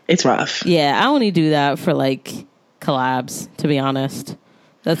 it's rough. Yeah, I only do that for like collabs, to be honest.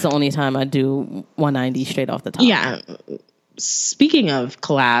 That's the only time I do $190 straight off the top. Yeah. Speaking of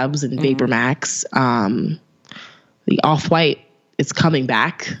collabs and Vapor Max, the Off-White is coming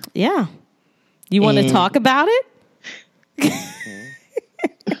back. Yeah. You want to talk about it?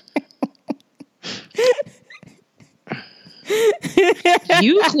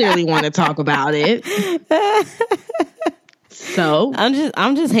 You clearly want to talk about it. So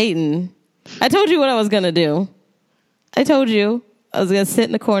I'm just hating. I told you what I was gonna do. I told you I was gonna sit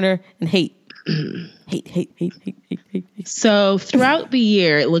in the corner and hate. hate. So throughout the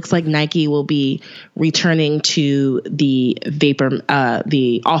year, it looks like Nike will be returning to the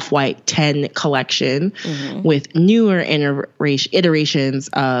the Off-White 10 collection with newer iterations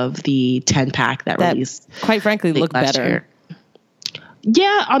of the 10 pack that released. Quite frankly, look better. Year.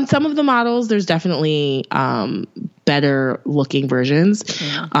 Yeah, on some of the models, there's definitely better looking versions.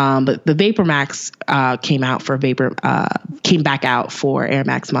 But the Vapor Max came back out for Air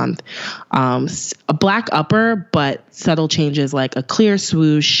Max Month. A black upper, but subtle changes like a clear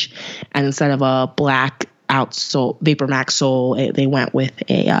swoosh, and instead of a black out sole, Vapor Max sole, they went with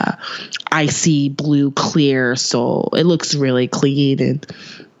a icy blue clear sole. It looks really clean, and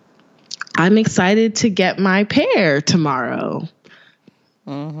I'm excited to get my pair tomorrow.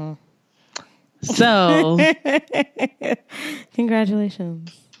 So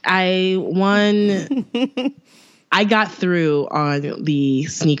congratulations. I got through on the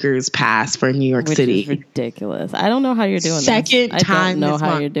sneakers pass for New York City. Is ridiculous. I don't know how you're doing Second this. time I don't know this how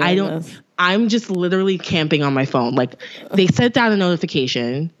month. you're doing this. I'm just literally camping on my phone. Like, they sent out a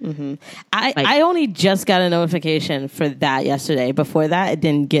notification. I only just got a notification for that yesterday. Before that, I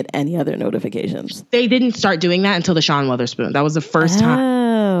didn't get any other notifications. They didn't start doing that until the Sean Wotherspoon. That was the first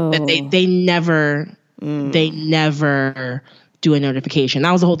time that they never do a notification.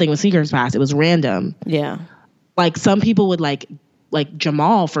 That was the whole thing with Sneakers Pass. It was random. Yeah. Like, some people would like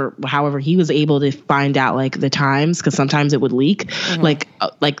Jamal, for however he was able to find out like the times, because sometimes it would leak like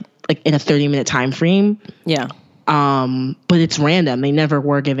in a 30-minute time frame. Yeah. But it's random. They never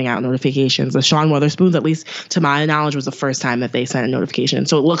were giving out notifications. The Sean Wotherspoons, at least to my knowledge, was the first time that they sent a notification.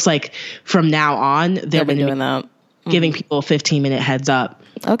 So it looks like from now on they're going to be doing that, giving people a 15-minute heads up.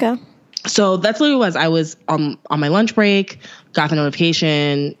 Okay. So that's what it was. I was on my lunch break, got the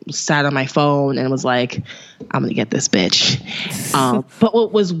notification, sat on my phone, and was like, I'm going to get this bitch. But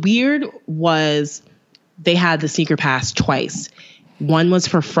what was weird was they had the sneaker pass twice. One was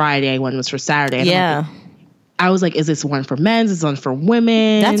for Friday, one was for Saturday. And yeah. I was like, is this one for men's? Is this one for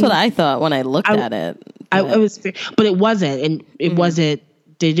women? That's what I thought when I looked at it. But it wasn't. And it wasn't,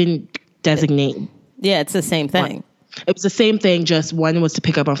 they didn't designate. Yeah, it's the same thing. One. It was the same thing, just one was to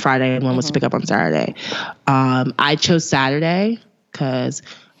pick up on Friday and one was to pick up on Saturday. I chose Saturday because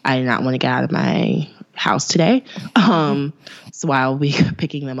I did not want to get out of my house today. So I'll be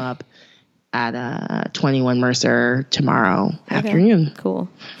picking them up at 21 Mercer tomorrow afternoon. Cool.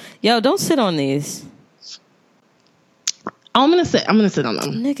 Yo, don't sit on these. I'm gonna sit on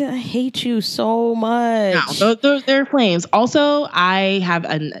them. Nigga, I hate you so much. No, they're flames. Also, I have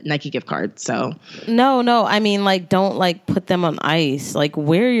a Nike gift card, so no. I mean, like, don't like put them on ice. Like,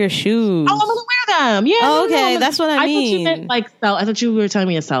 wear your shoes. Oh, I'm gonna wear them. Yeah. Oh, okay, that's what I mean. I thought you meant like sell. I thought you were telling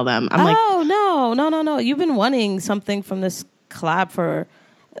me to sell them. I'm no. You've been wanting something from this collab for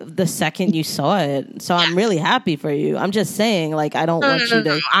the second you saw it, so I'm really happy for you. I'm just saying, like, I don't want you to.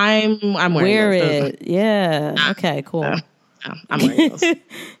 No. I'm wearing it. Yeah. Okay. Cool. I'm wearing those.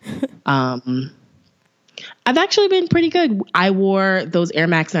 I've actually been pretty good. I wore those Air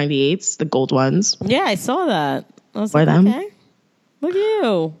Max 98s, the gold ones. Yeah, I saw that. I was like, okay, look at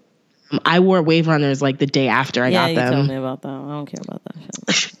you. I wore Wave Runners like the day after I got them. Yeah, you told me about that. I don't care about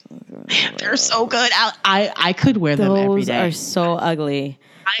that shit. They're so good. I could wear them every day. Those are so ugly.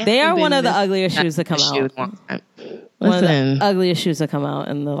 They are one of the ugliest shoes that come out. One of the ugliest shoes that come out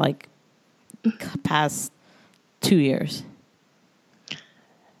in the like past 2 years.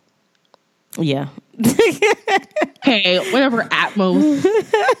 Yeah. Hey, whatever, Atmos,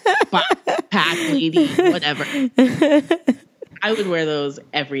 pack lady, whatever. I would wear those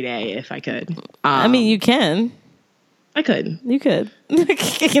every day if I could. I mean, you can. I could. You could.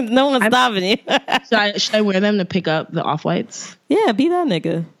 No one's stopping you. Should I wear them to pick up the Off-Whites? Yeah, be that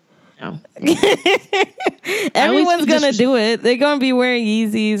nigga. No. Everyone's gonna do it. They're gonna be wearing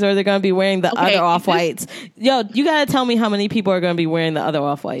Yeezys, or they're gonna be wearing the other Off-Whites. Yo, you gotta tell me how many people are gonna be wearing the other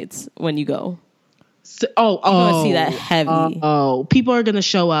Off-Whites when you go. So, you're gonna see that heavy. People are gonna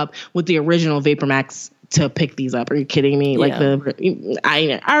show up with the original Vapor Max to pick these up. Are you kidding me? Yeah.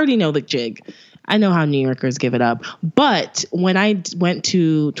 I already know the jig. I know how New Yorkers give it up. But when I went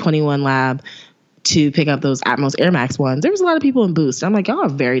to 21 Lab to pick up those Atmos Air Max ones, there was a lot of people in Boost. I'm like, y'all are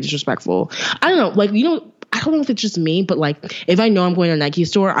very disrespectful. I don't know. Like, I don't know if it's just me, but like, if I know I'm going to a Nike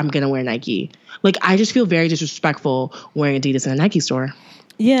store, I'm going to wear Nike. Like, I just feel very disrespectful wearing Adidas in a Nike store.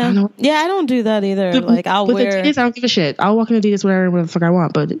 Yeah. I don't do that either. Like, I'll wear Adidas, I don't give a shit. I'll walk in Adidas whatever the fuck I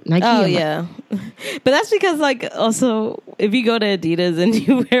want, but Nike. Oh, yeah. But that's because, like, also, if you go to Adidas and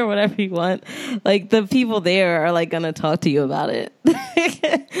you wear whatever you want, like, the people there are, like, gonna talk to you about it. Like,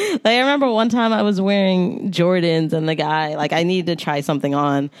 I remember one time I was wearing Jordans, and the guy, like, I needed to try something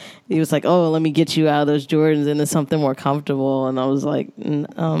on. He was like, oh, let me get you out of those Jordans into something more comfortable. And I was like,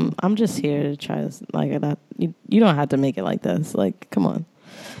 I'm just here to try this. Like, that. You don't have to make it like this. Like, come on.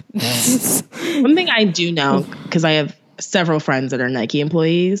 One thing I do know, because I have several friends that are Nike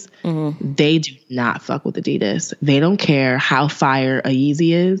employees, they do not fuck with Adidas. They don't care how fire a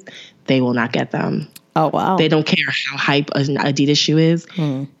Yeezy is. They will not get them. Oh, wow. They don't care how hype an Adidas shoe is.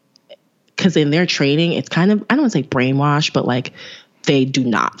 Because in their training, it's kind of, I don't want to say brainwash, but like, they do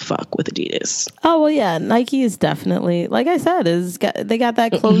not fuck with Adidas. Oh, well, yeah. Nike is definitely, like I said, they got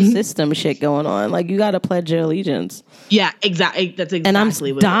that closed system shit going on. Like, you got to pledge your allegiance. Yeah, exactly. That's exactly. And I'm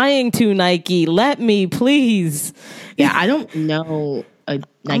dying to Nike. Let me, please. Yeah, I don't know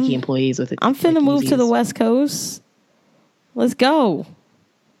Nike employees with it. I'm finna move to the West Coast. Let's go.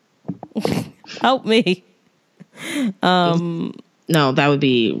 Help me. No, that would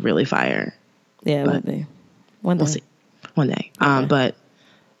be really fire. Yeah, it would be. One day. We'll see. One day. But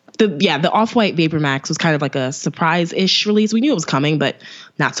the Off-White Vapor Max was kind of like a surprise-ish release. We knew it was coming, but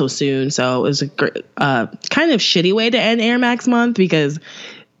not so soon. So it was a great, kind of shitty way to end Air Max month because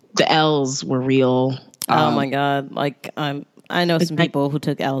the L's were real. Oh my God. Like, I know some people who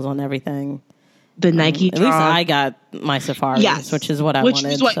took L's on everything. The Nike at least I got my Safaris, which is what I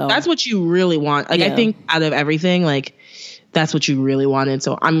wanted. That's what you really want. Like, I think out of everything, like, that's what you really wanted.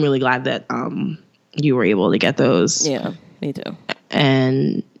 So I'm really glad that you were able to get those. Yeah, me too.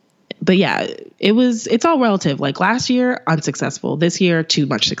 But yeah, it's all relative. Like, last year, unsuccessful. This year, too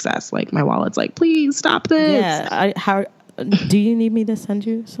much success. Like, my wallet's like, please stop this. Yeah. How do you need me to send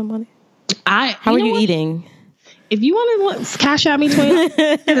you some money? How are you eating? If you want to cash out me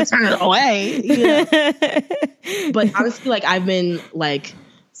 $20 to turn it away. You know? But honestly, like, I've been like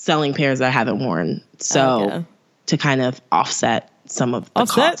selling pairs that I haven't worn. So to kind of offset some of the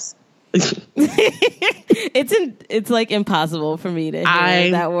costs. It's like impossible for me to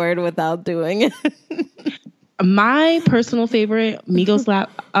hear that word without doing it. My personal favorite Migos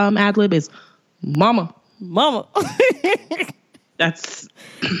ad lib is Mama. That's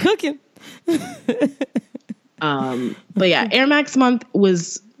cooking. But yeah, Air Max month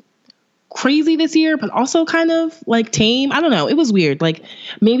was crazy this year, but also kind of like tame. I don't know. It was weird. Like,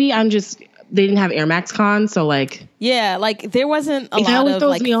 maybe they didn't have Air Max Con, so like, yeah, like there wasn't a lot of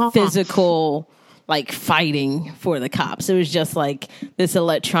like physical like fighting for the cops. It was just like this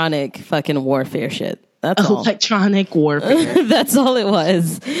electronic fucking warfare shit. That's all. Electronic warfare. That's all it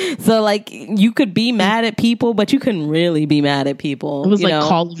was. So like, you could be mad at people, but you couldn't really be mad at people. It was like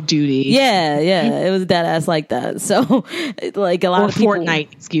Call of Duty. Yeah, it was dead ass like that. So like a lot of people,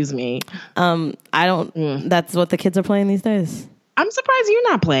 Fortnite, excuse me. I don't. That's what the kids are playing these days. I'm surprised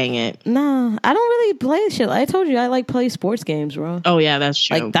you're not playing it. Nah, I don't really play shit. I told you I like play sports games, bro. Oh yeah, that's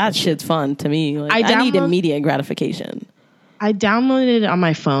true. Like, that shit's fun to me. Like, I need immediate gratification. I downloaded it on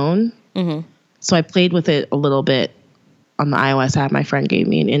my phone. So I played with it a little bit on the iOS app. My friend gave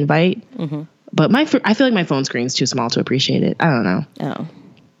me an invite. But I feel like my phone screen's too small to appreciate it. I don't know. Oh.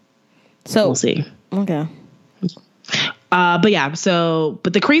 So we'll see. Okay. But yeah,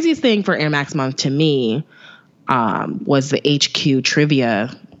 but the craziest thing for Air Max month to me was the HQ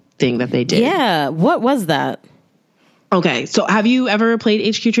trivia thing that they did. Yeah. What was that? Okay. So have you ever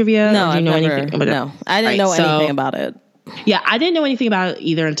played HQ trivia? No, I've never. No, I didn't know anything about it. Yeah, I didn't know anything about it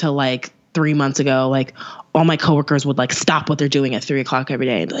either until like 3 months ago. Like, all my coworkers would like stop what they're doing at 3:00 every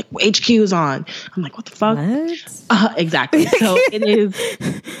day and be like, HQ's on. I'm like, what the fuck? What? Exactly. So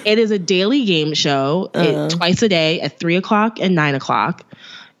it is a daily game show twice a day at 3:00 and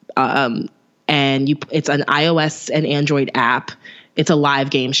 9:00. And it's an iOS and Android app. It's a live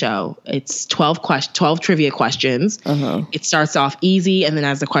game show. It's 12 trivia questions. It starts off easy, and then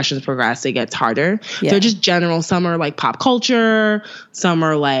as the questions progress, it gets harder. They're just general. Some are like pop culture. Some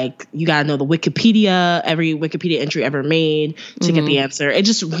are like you got to know the every Wikipedia entry ever made to get the answer. It's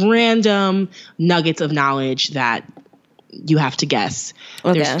just random nuggets of knowledge that you have to guess.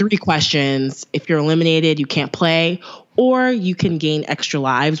 There's 3 questions. If you're eliminated, you can't play, or you can gain extra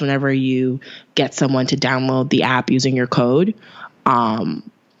lives whenever you get someone to download the app using your code. And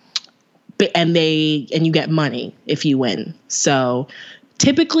you get money if you win. So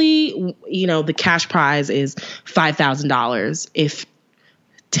typically, the cash prize is $5,000.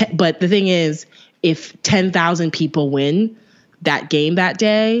 But the thing is, if 10,000 people win that game that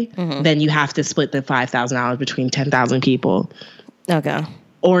day, then you have to split the $5,000 between 10,000 people. Okay.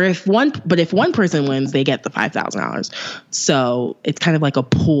 Or if one person wins, they get the $5,000. So it's kind of like a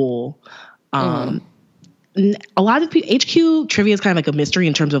pool. A lot of people, HQ trivia is kind of like a mystery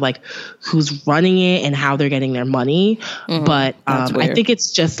in terms of like who's running it and how they're getting their money. But I think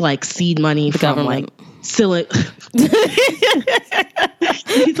it's just like seed money from government. Like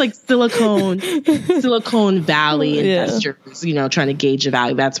it's like Silicon Valley investors, trying to gauge the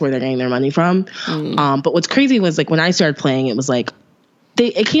value. That's where they're getting their money from. But what's crazy was like when I started playing, it was like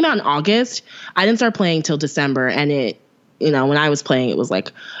it came out in August. I didn't start playing till December, and when I was playing, it was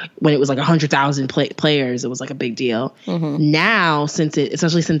like when it was like 100,000 players, it was like a big deal. Now,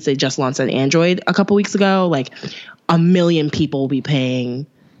 especially since they just launched on Android a couple weeks ago, like 1 million people will be paying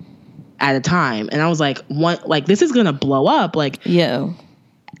at a time. And I was like, what? Like, this is going to blow up. Like,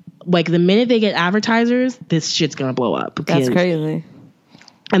 like the minute they get advertisers, this shit's going to blow up. That's crazy.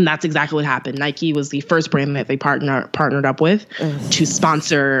 And that's exactly what happened. Nike was the first brand that they partnered up with to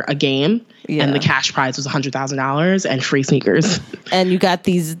sponsor a game. And the cash prize was $100,000 and free sneakers. And you got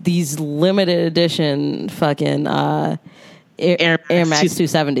these limited edition fucking Air Max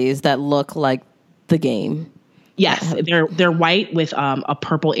 270s that look like the game. Yes, they're white with a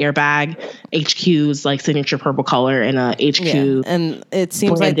purple airbag, HQ's like signature purple color, and a HQ. Yeah. And it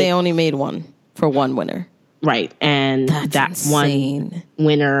seems like they only made one for one winner. Right, and that one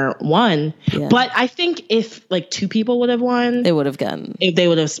winner won. Yeah. But I think if like 2 people would have won, they would have gotten. If they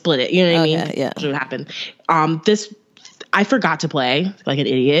would have split it, you know what I mean? Yeah. That's what happened. I forgot to play like an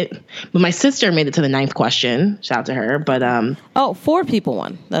idiot, but my sister made it to the 9th question. Shout out to her. But 4 people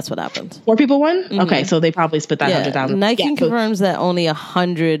won. That's what happened. 4 people won. Okay, so they probably split that 100,000. Nike confirms that only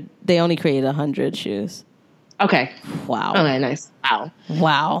 100. They only created 100 shoes. Okay. Wow. Okay, nice.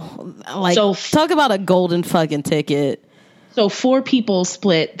 Wow. Like, so talk about a golden fucking ticket. So 4 people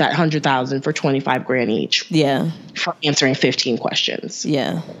split that 100,000 for 25 grand each. Yeah. For answering 15 questions.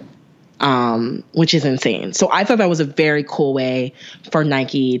 Yeah. Which is insane. So I thought that was a very cool way for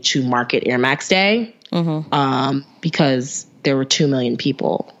Nike to market Air Max Day. Because there were 2 million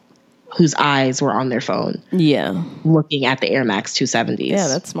people whose eyes were on their phone. Yeah. Looking at the Air Max 270s. Yeah,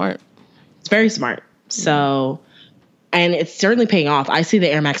 that's smart. It's very smart. So, and it's certainly paying off. I see the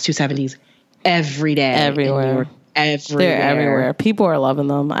Air Max 270s every day. Everywhere. They're everywhere. People are loving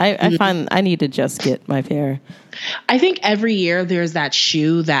them. I find I need to just get my pair. I think every year there's that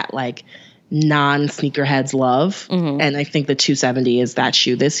shoe that like non-sneakerheads love. And I think the 270 is that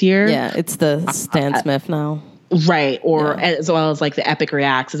shoe this year. Yeah, it's the Stan Smith now. Right. Or as well as like the Epic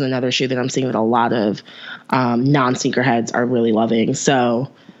Reacts is another shoe that I'm seeing that a lot of non-sneakerheads are really loving.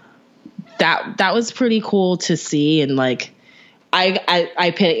 So that was pretty cool to see. And like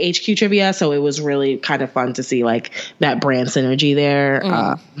I played HQ trivia, so it was really kind of fun to see like that brand synergy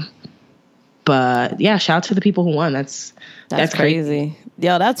there. But yeah, shout out to the people who won. That's crazy.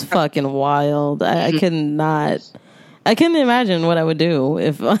 Yo, that's fucking wild. I couldn't imagine what I would do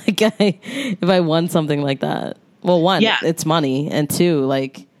if I won something like that. Well, 1, it's money, and 2,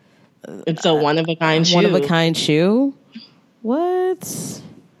 like it's a one of a kind shoe. One of a kind shoe. What?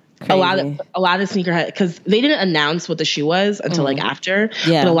 Crazy. A lot of sneakerheads, because they didn't announce what the shoe was until like after.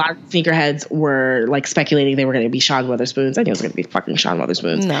 Yeah. But a lot of sneakerheads were like speculating they were going to be Sean Weatherspoons. I knew it was going to be fucking Sean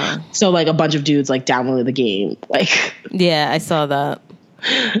Weatherspoons. No. So like a bunch of dudes like downloaded the game. Like yeah, I saw that.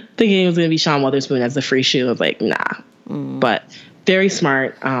 Thinking it was going to be Sean Weatherspoon as the free shoe. I was like, nah. But very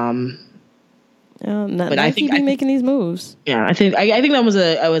smart. But I think making these moves. Yeah, I think that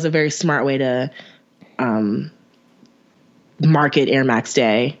was a very smart way to market Air Max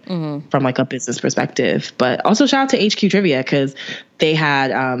Day from like a business perspective. But also shout out to HQ Trivia because they had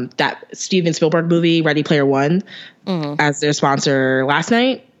that Steven Spielberg movie Ready Player One as their sponsor last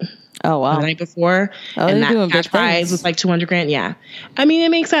night. Oh wow! The night before, and that cash prize was like 200 grand. Yeah, I mean it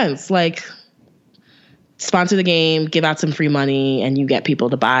makes sense. Like sponsor the game, give out some free money, and you get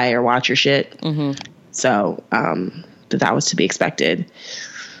people to buy or watch your shit. So that was to be expected.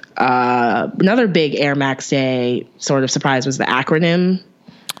 Another big Air Max Day sort of surprise was the acronym.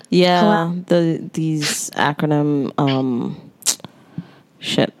 Yeah, these acronym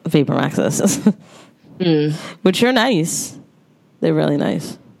Vapor Maxes, which are nice. They're really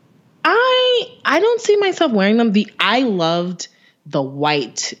nice. I don't see myself wearing them. I loved the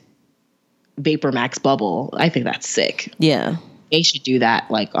white Vapor Max bubble. I think that's sick. Yeah, they should do that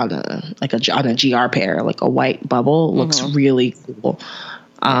like on a GR pair, like a white bubble. Looks really cool.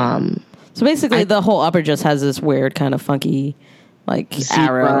 So basically, the whole upper just has this weird kind of funky, like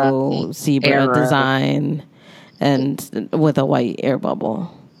zebra design, and with a white air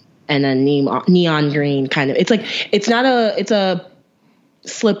bubble and a neon green kind of. It's a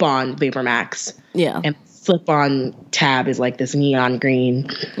slip-on Vapor Max. Yeah, and slip-on tab is like this neon green.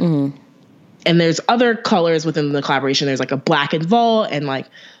 Mm-hmm. And there's other colors within the collaboration. There's like a black and vault and like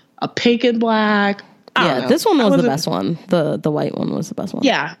a pink and black. Yeah, this one was the best one. The white one was the best one.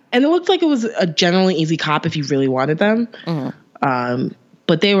 Yeah, and it looked like it was a generally easy cop if you really wanted them. Mm-hmm.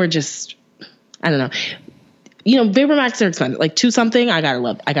 But they were just, I don't know. You know, Vapor Max are expensive. Like 2 something, I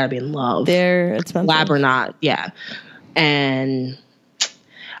gotta be in love. They're expensive. Lab or not, yeah. And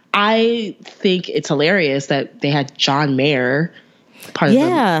I think it's hilarious that they had John Mayer.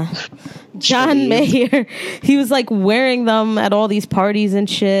 John Mayer. He was like wearing them at all these parties and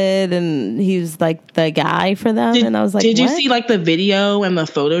shit, and he was like the guy for them. And I was like, did you see like the video and the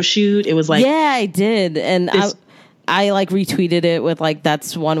photo shoot? It was like, yeah, I did, and I like retweeted it with like,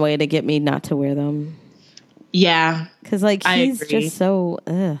 that's one way to get me not to wear them. Yeah, because like he's just so.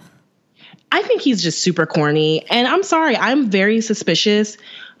 Ugh. I think he's just super corny, and I'm sorry, I'm very suspicious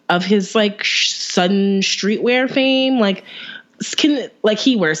of his like sudden streetwear fame, like.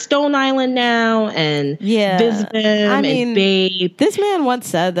 He wears Stone Island now and Visvim and Babe. This man once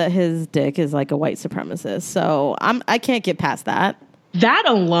said that his dick is like a white supremacist, so I can't get past that. That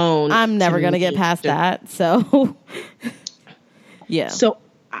alone, I'm never gonna get past that. So, yeah. So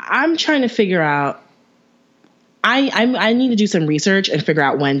I'm trying to figure out. I need to do some research and figure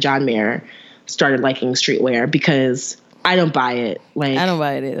out when John Mayer started liking streetwear, because I don't buy it. Like, I don't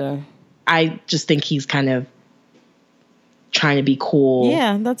buy it either. I just think he's kind of trying to be cool.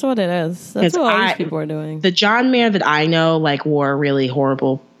 Yeah, that's what it is. That's what all these people are doing. The John Mayer that I know like wore really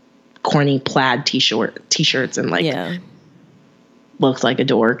horrible, corny plaid t-shirts and like looked like a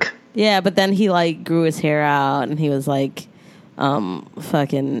dork. Yeah, but then he like grew his hair out and he was like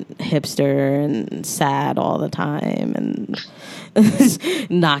fucking hipster and sad all the time and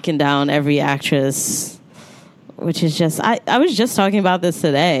knocking down every actress. Which is just, I was just talking about this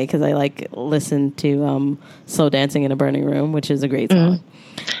today because I like listened to Slow Dancing in a Burning Room, which is a great song.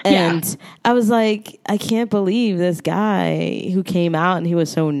 And I was like, I can't believe this guy who came out and he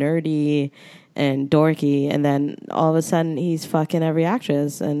was so nerdy and dorky, and then all of a sudden he's fucking every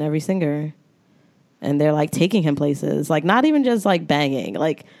actress and every singer. And they're like taking him places, like not even just like banging,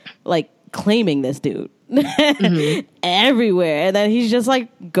 like claiming this dude everywhere. And then he's just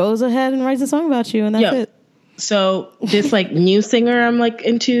like goes ahead and writes a song about you, and that's it. So this like new singer I'm like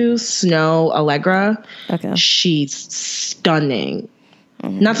into, Snow Allegra. Okay. She's stunning.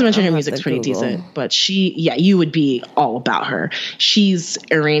 Not to mention her music's pretty decent, but you would be all about her. She's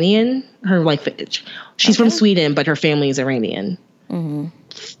Iranian. She's from Sweden, but her family is Iranian. Mm-hmm.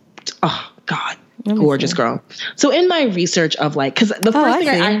 Oh God, gorgeous girl. So in my research of like, because the first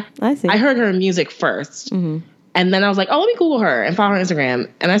thing I heard her music first. Mm-hmm. And then I was like, oh, let me Google her and follow her on Instagram.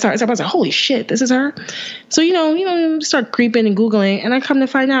 And I was like, holy shit, this is her? So, start creeping and Googling. And I come to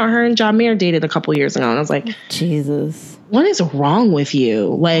find out her and John Mayer dated a couple years ago. And I was like, Jesus. What is wrong with you?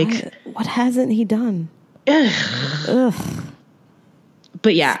 Like, what hasn't he done? Ugh.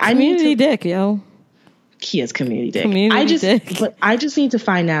 But yeah, community dick, yo. He is community dick. But I just need to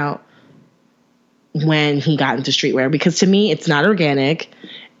find out when he got into streetwear, because to me, it's not organic.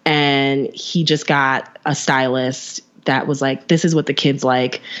 And he just got a stylist that was like, this is what the kids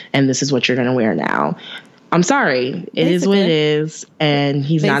like, and this is what you're going to wear now. I'm sorry. It is what it is. And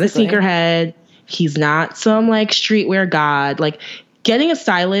he's not a sneakerhead. He's not some like streetwear god. Like, getting a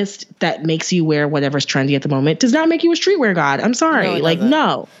stylist that makes you wear whatever's trendy at the moment does not make you a streetwear god. I'm sorry.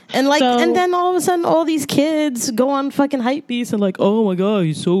 No. And and then all of a sudden all these kids go on fucking Hypebeast and like, oh my God,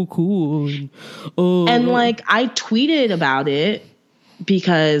 he's so cool. And like, I tweeted about it,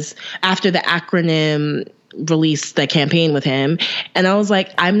 because after the acronym released the campaign with him, and I was like,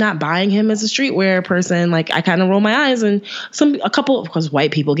 I'm not buying him as a streetwear person. Like, I kind of roll my eyes, and a couple of course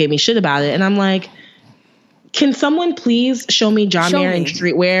white people gave me shit about it, and I'm like, can someone please show me John Mayer in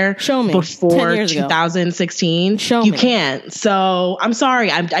streetwear before 2016? Show you me. can't. So I'm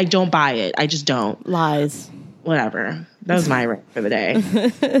sorry, I don't buy it. I just don't. Lies. whatever. That was my rant for the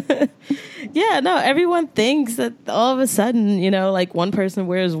day. Yeah, no, everyone thinks that all of a sudden, you know, like one person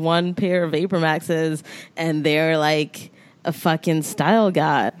wears one pair of Vapor Maxes and they're like a fucking style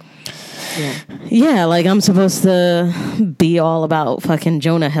god. Yeah, like I'm supposed to be all about fucking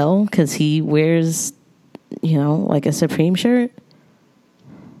Jonah Hill because he wears, you know, like a Supreme shirt.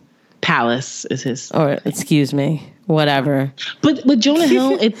 Palace is his. Or, excuse me, whatever. But with Jonah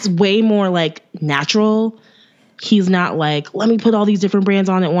Hill, it's way more like natural. He's not like, let me put all these different brands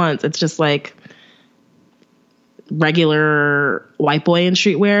on at once. It's just like regular white boy in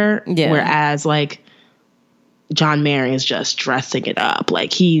streetwear. Yeah. Whereas like John Mayer is just dressing it up.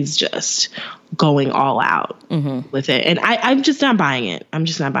 Like he's just going all out with it. And I'm just not buying it. I'm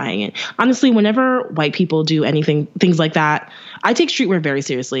just not buying it. Honestly, whenever white people do things like that, I take streetwear very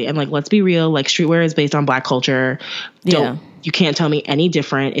seriously. And like, let's be real, like streetwear is based on Black culture. You can't tell me any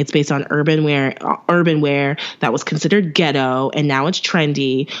different. It's based on urban wear that was considered ghetto and now it's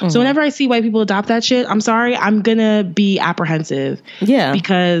trendy. So whenever I see white people adopt that shit, I'm sorry, I'm gonna be apprehensive. Yeah.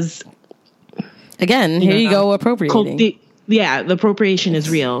 Because again, here you go appropriating. The appropriation is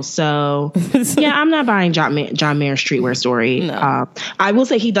real. So, yeah, I'm not buying John Mayer's streetwear story. No. I will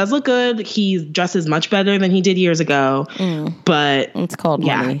say he does look good. He dresses much better than he did years ago. But it's called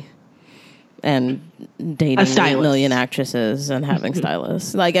money. And dating 8 million actresses and having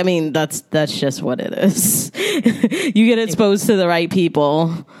stylists. Like, I mean, that's just what it is. You get exposed to the right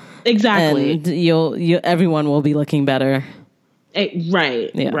people. Exactly. And everyone will be looking better.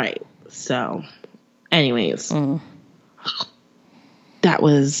 Right. So, anyways. That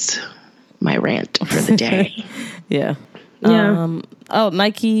was my rant for the day. Yeah.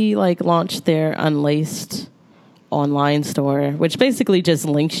 Nike like launched their Unlaced online store, which basically just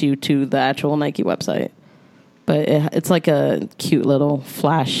links you to the actual Nike website. But it's like a cute little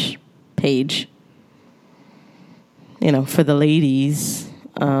flash page, you know, for the ladies.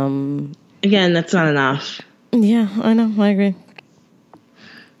 Again, that's not enough. Yeah, I know. I agree.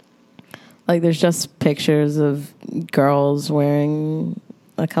 Like, there's just pictures of girls wearing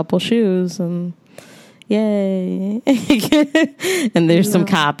a couple shoes and yay. And there's some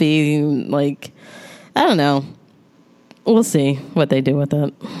copy, like, I don't know. We'll see what they do with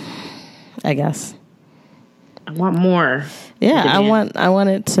it, I guess. I want more. Yeah, I want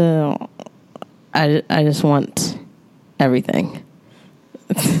it to, I just want everything.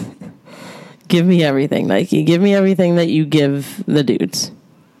 Give me everything, Nike. Give me everything that you give the dudes.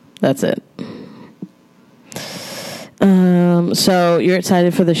 That's it. So you're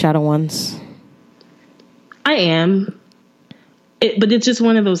excited for the Shadow Ones? I am. But it's just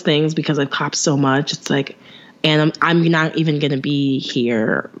one of those things because I've copped so much. It's like, and I'm not even going to be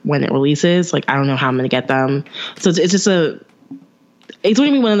here when it releases. Like, I don't know how I'm going to get them. So it's just it's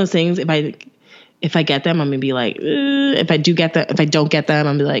going to be one of those things. If I get them, I'm going to be like, if I don't get them,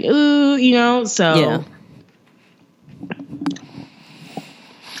 I'm going to be like, ooh, you know? So yeah.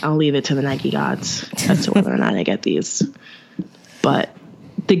 I'll leave it to the Nike gods as to whether or not I get these. But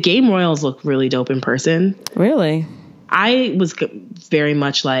the Game Royals look really dope in person. Really? I was very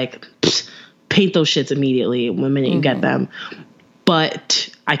much like, paint those shits immediately the minute you get them.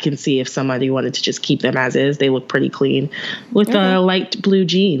 But I can see if somebody wanted to just keep them as is. They look pretty clean. With a light blue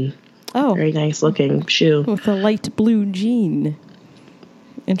jean. Oh. Very nice looking shoe. With a light blue jean.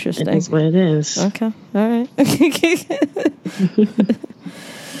 Interesting. That's what it is. Okay. All right.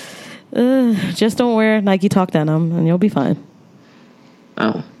 Just don't wear Nike Talk denim and you'll be fine.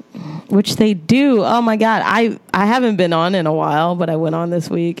 Oh. Which they do. Oh my God. I haven't been on in a while, but I went on this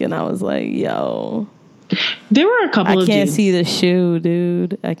week and I was like, yo. There were a couple of dudes. I can't see the shoe,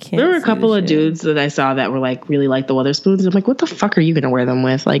 dude. I can't. There were a couple of dudes that I saw that were like really like the Witherspoons. I'm like, what the fuck are you going to wear them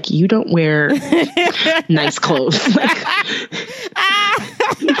with? Like, you don't wear nice clothes. Like,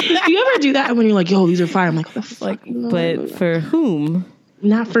 you ever do that when you're like, yo, these are fire? I'm like, what the fuck? Like, but for whom?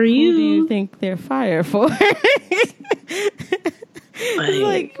 Not for you. Who do you think they're fire for?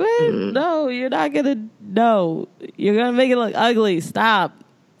 Like, what? No, you're not gonna. No, you're gonna make it look ugly. Stop.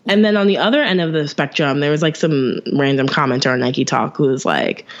 And then on the other end of the spectrum, there was like some random commenter on Nike Talk who was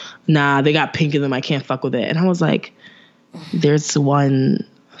like, "Nah, they got pink in them. I can't fuck with it." And I was like, "There's one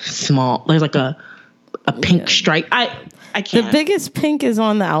small. There's like a pink stripe. I can't." The biggest pink is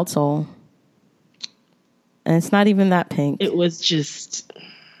on the outsole, and it's not even that pink. It was just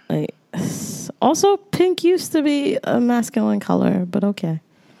like. Also, pink used to be a masculine color, but okay.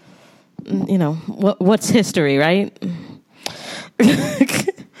 You know, what's history, right? I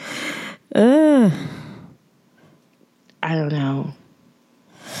don't know.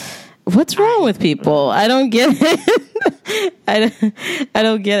 What's wrong with people? I don't get it. I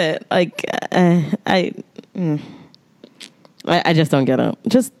don't get it. Like, I just don't get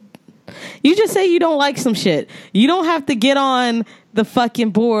it. You just say you don't like some shit. You don't have to get on the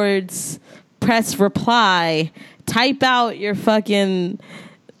fucking boards, press reply, type out your fucking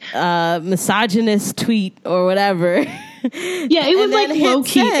misogynist tweet or whatever. Yeah, it was like low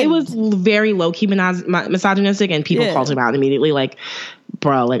key. Send. It was very low key misogynistic, and people called him out immediately. Like,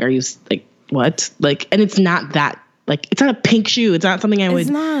 bro, like, are you like what? Like, and it's not that. Like, it's not a pink shoe. It's not something I would. It's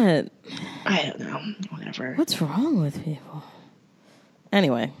not. I don't know. Whatever. What's wrong with people?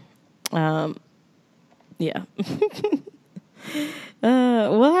 Anyway, yeah.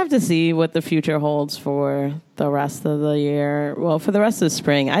 We'll have to see what the future holds for the rest of the year. Well, for the rest of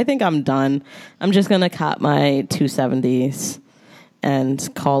spring, I think I'm done. I'm just going to cop my 270s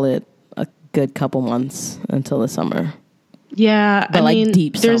and call it a good couple months until the summer. Yeah, but I mean,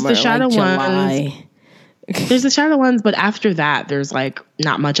 deep there's summer, the shadow like ones. There's the shadow ones, but after that, there's like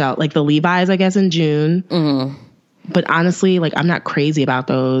not much out. Like the Levi's, I guess, in June. Mm-hmm. But honestly, like I'm not crazy about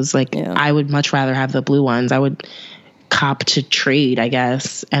those. Like I would much rather have the blue ones. I would cop to trade, I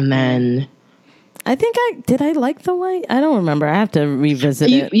guess, and then I think I like the white. I don't remember. I have to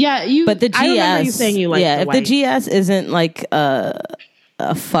revisit it. Yeah, But the GS, I remember you saying you like the white. If the GS isn't like a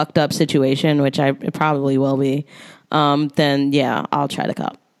fucked up situation, which it probably will be, then yeah, I'll try to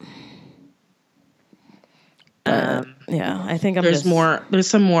cop. Yeah, I think there's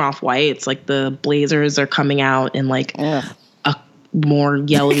some more off whites. Like the blazers are coming out in like a more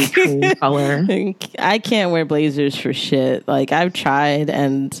yellowy cool color. I can't wear blazers for shit. Like I've tried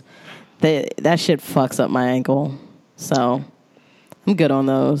and that shit fucks up my ankle. So I'm good on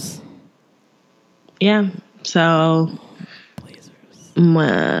those. Yeah. So blazers.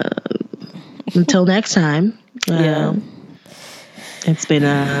 Until next time. Yeah. It's been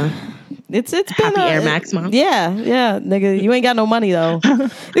It's happy been Air Max month. Yeah, nigga. You ain't got no money though.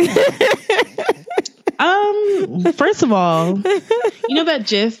 First of all, you know that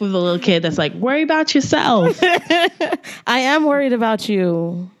GIF with the little kid that's like, worry about yourself. I am worried about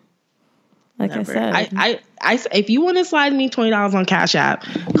you. Like I said, I if you want to slide me $20 on Cash App,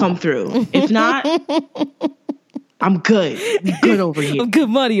 come through. If not, I'm good. I'm good over here. I'm good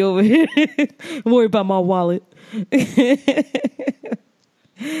money over here. I'm worried about my wallet.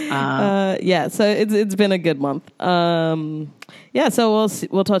 Yeah, so it's been a good month. Yeah, so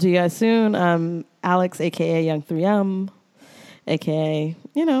we'll talk to you guys soon. Alex, aka Young 3M, aka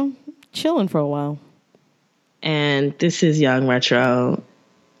chilling for a while, and this is Young Retro,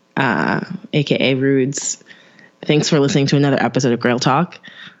 aka Rudes. Thanks for listening to another episode of Girl Talk,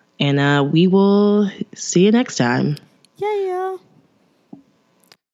 and we will see you next time. Yeah.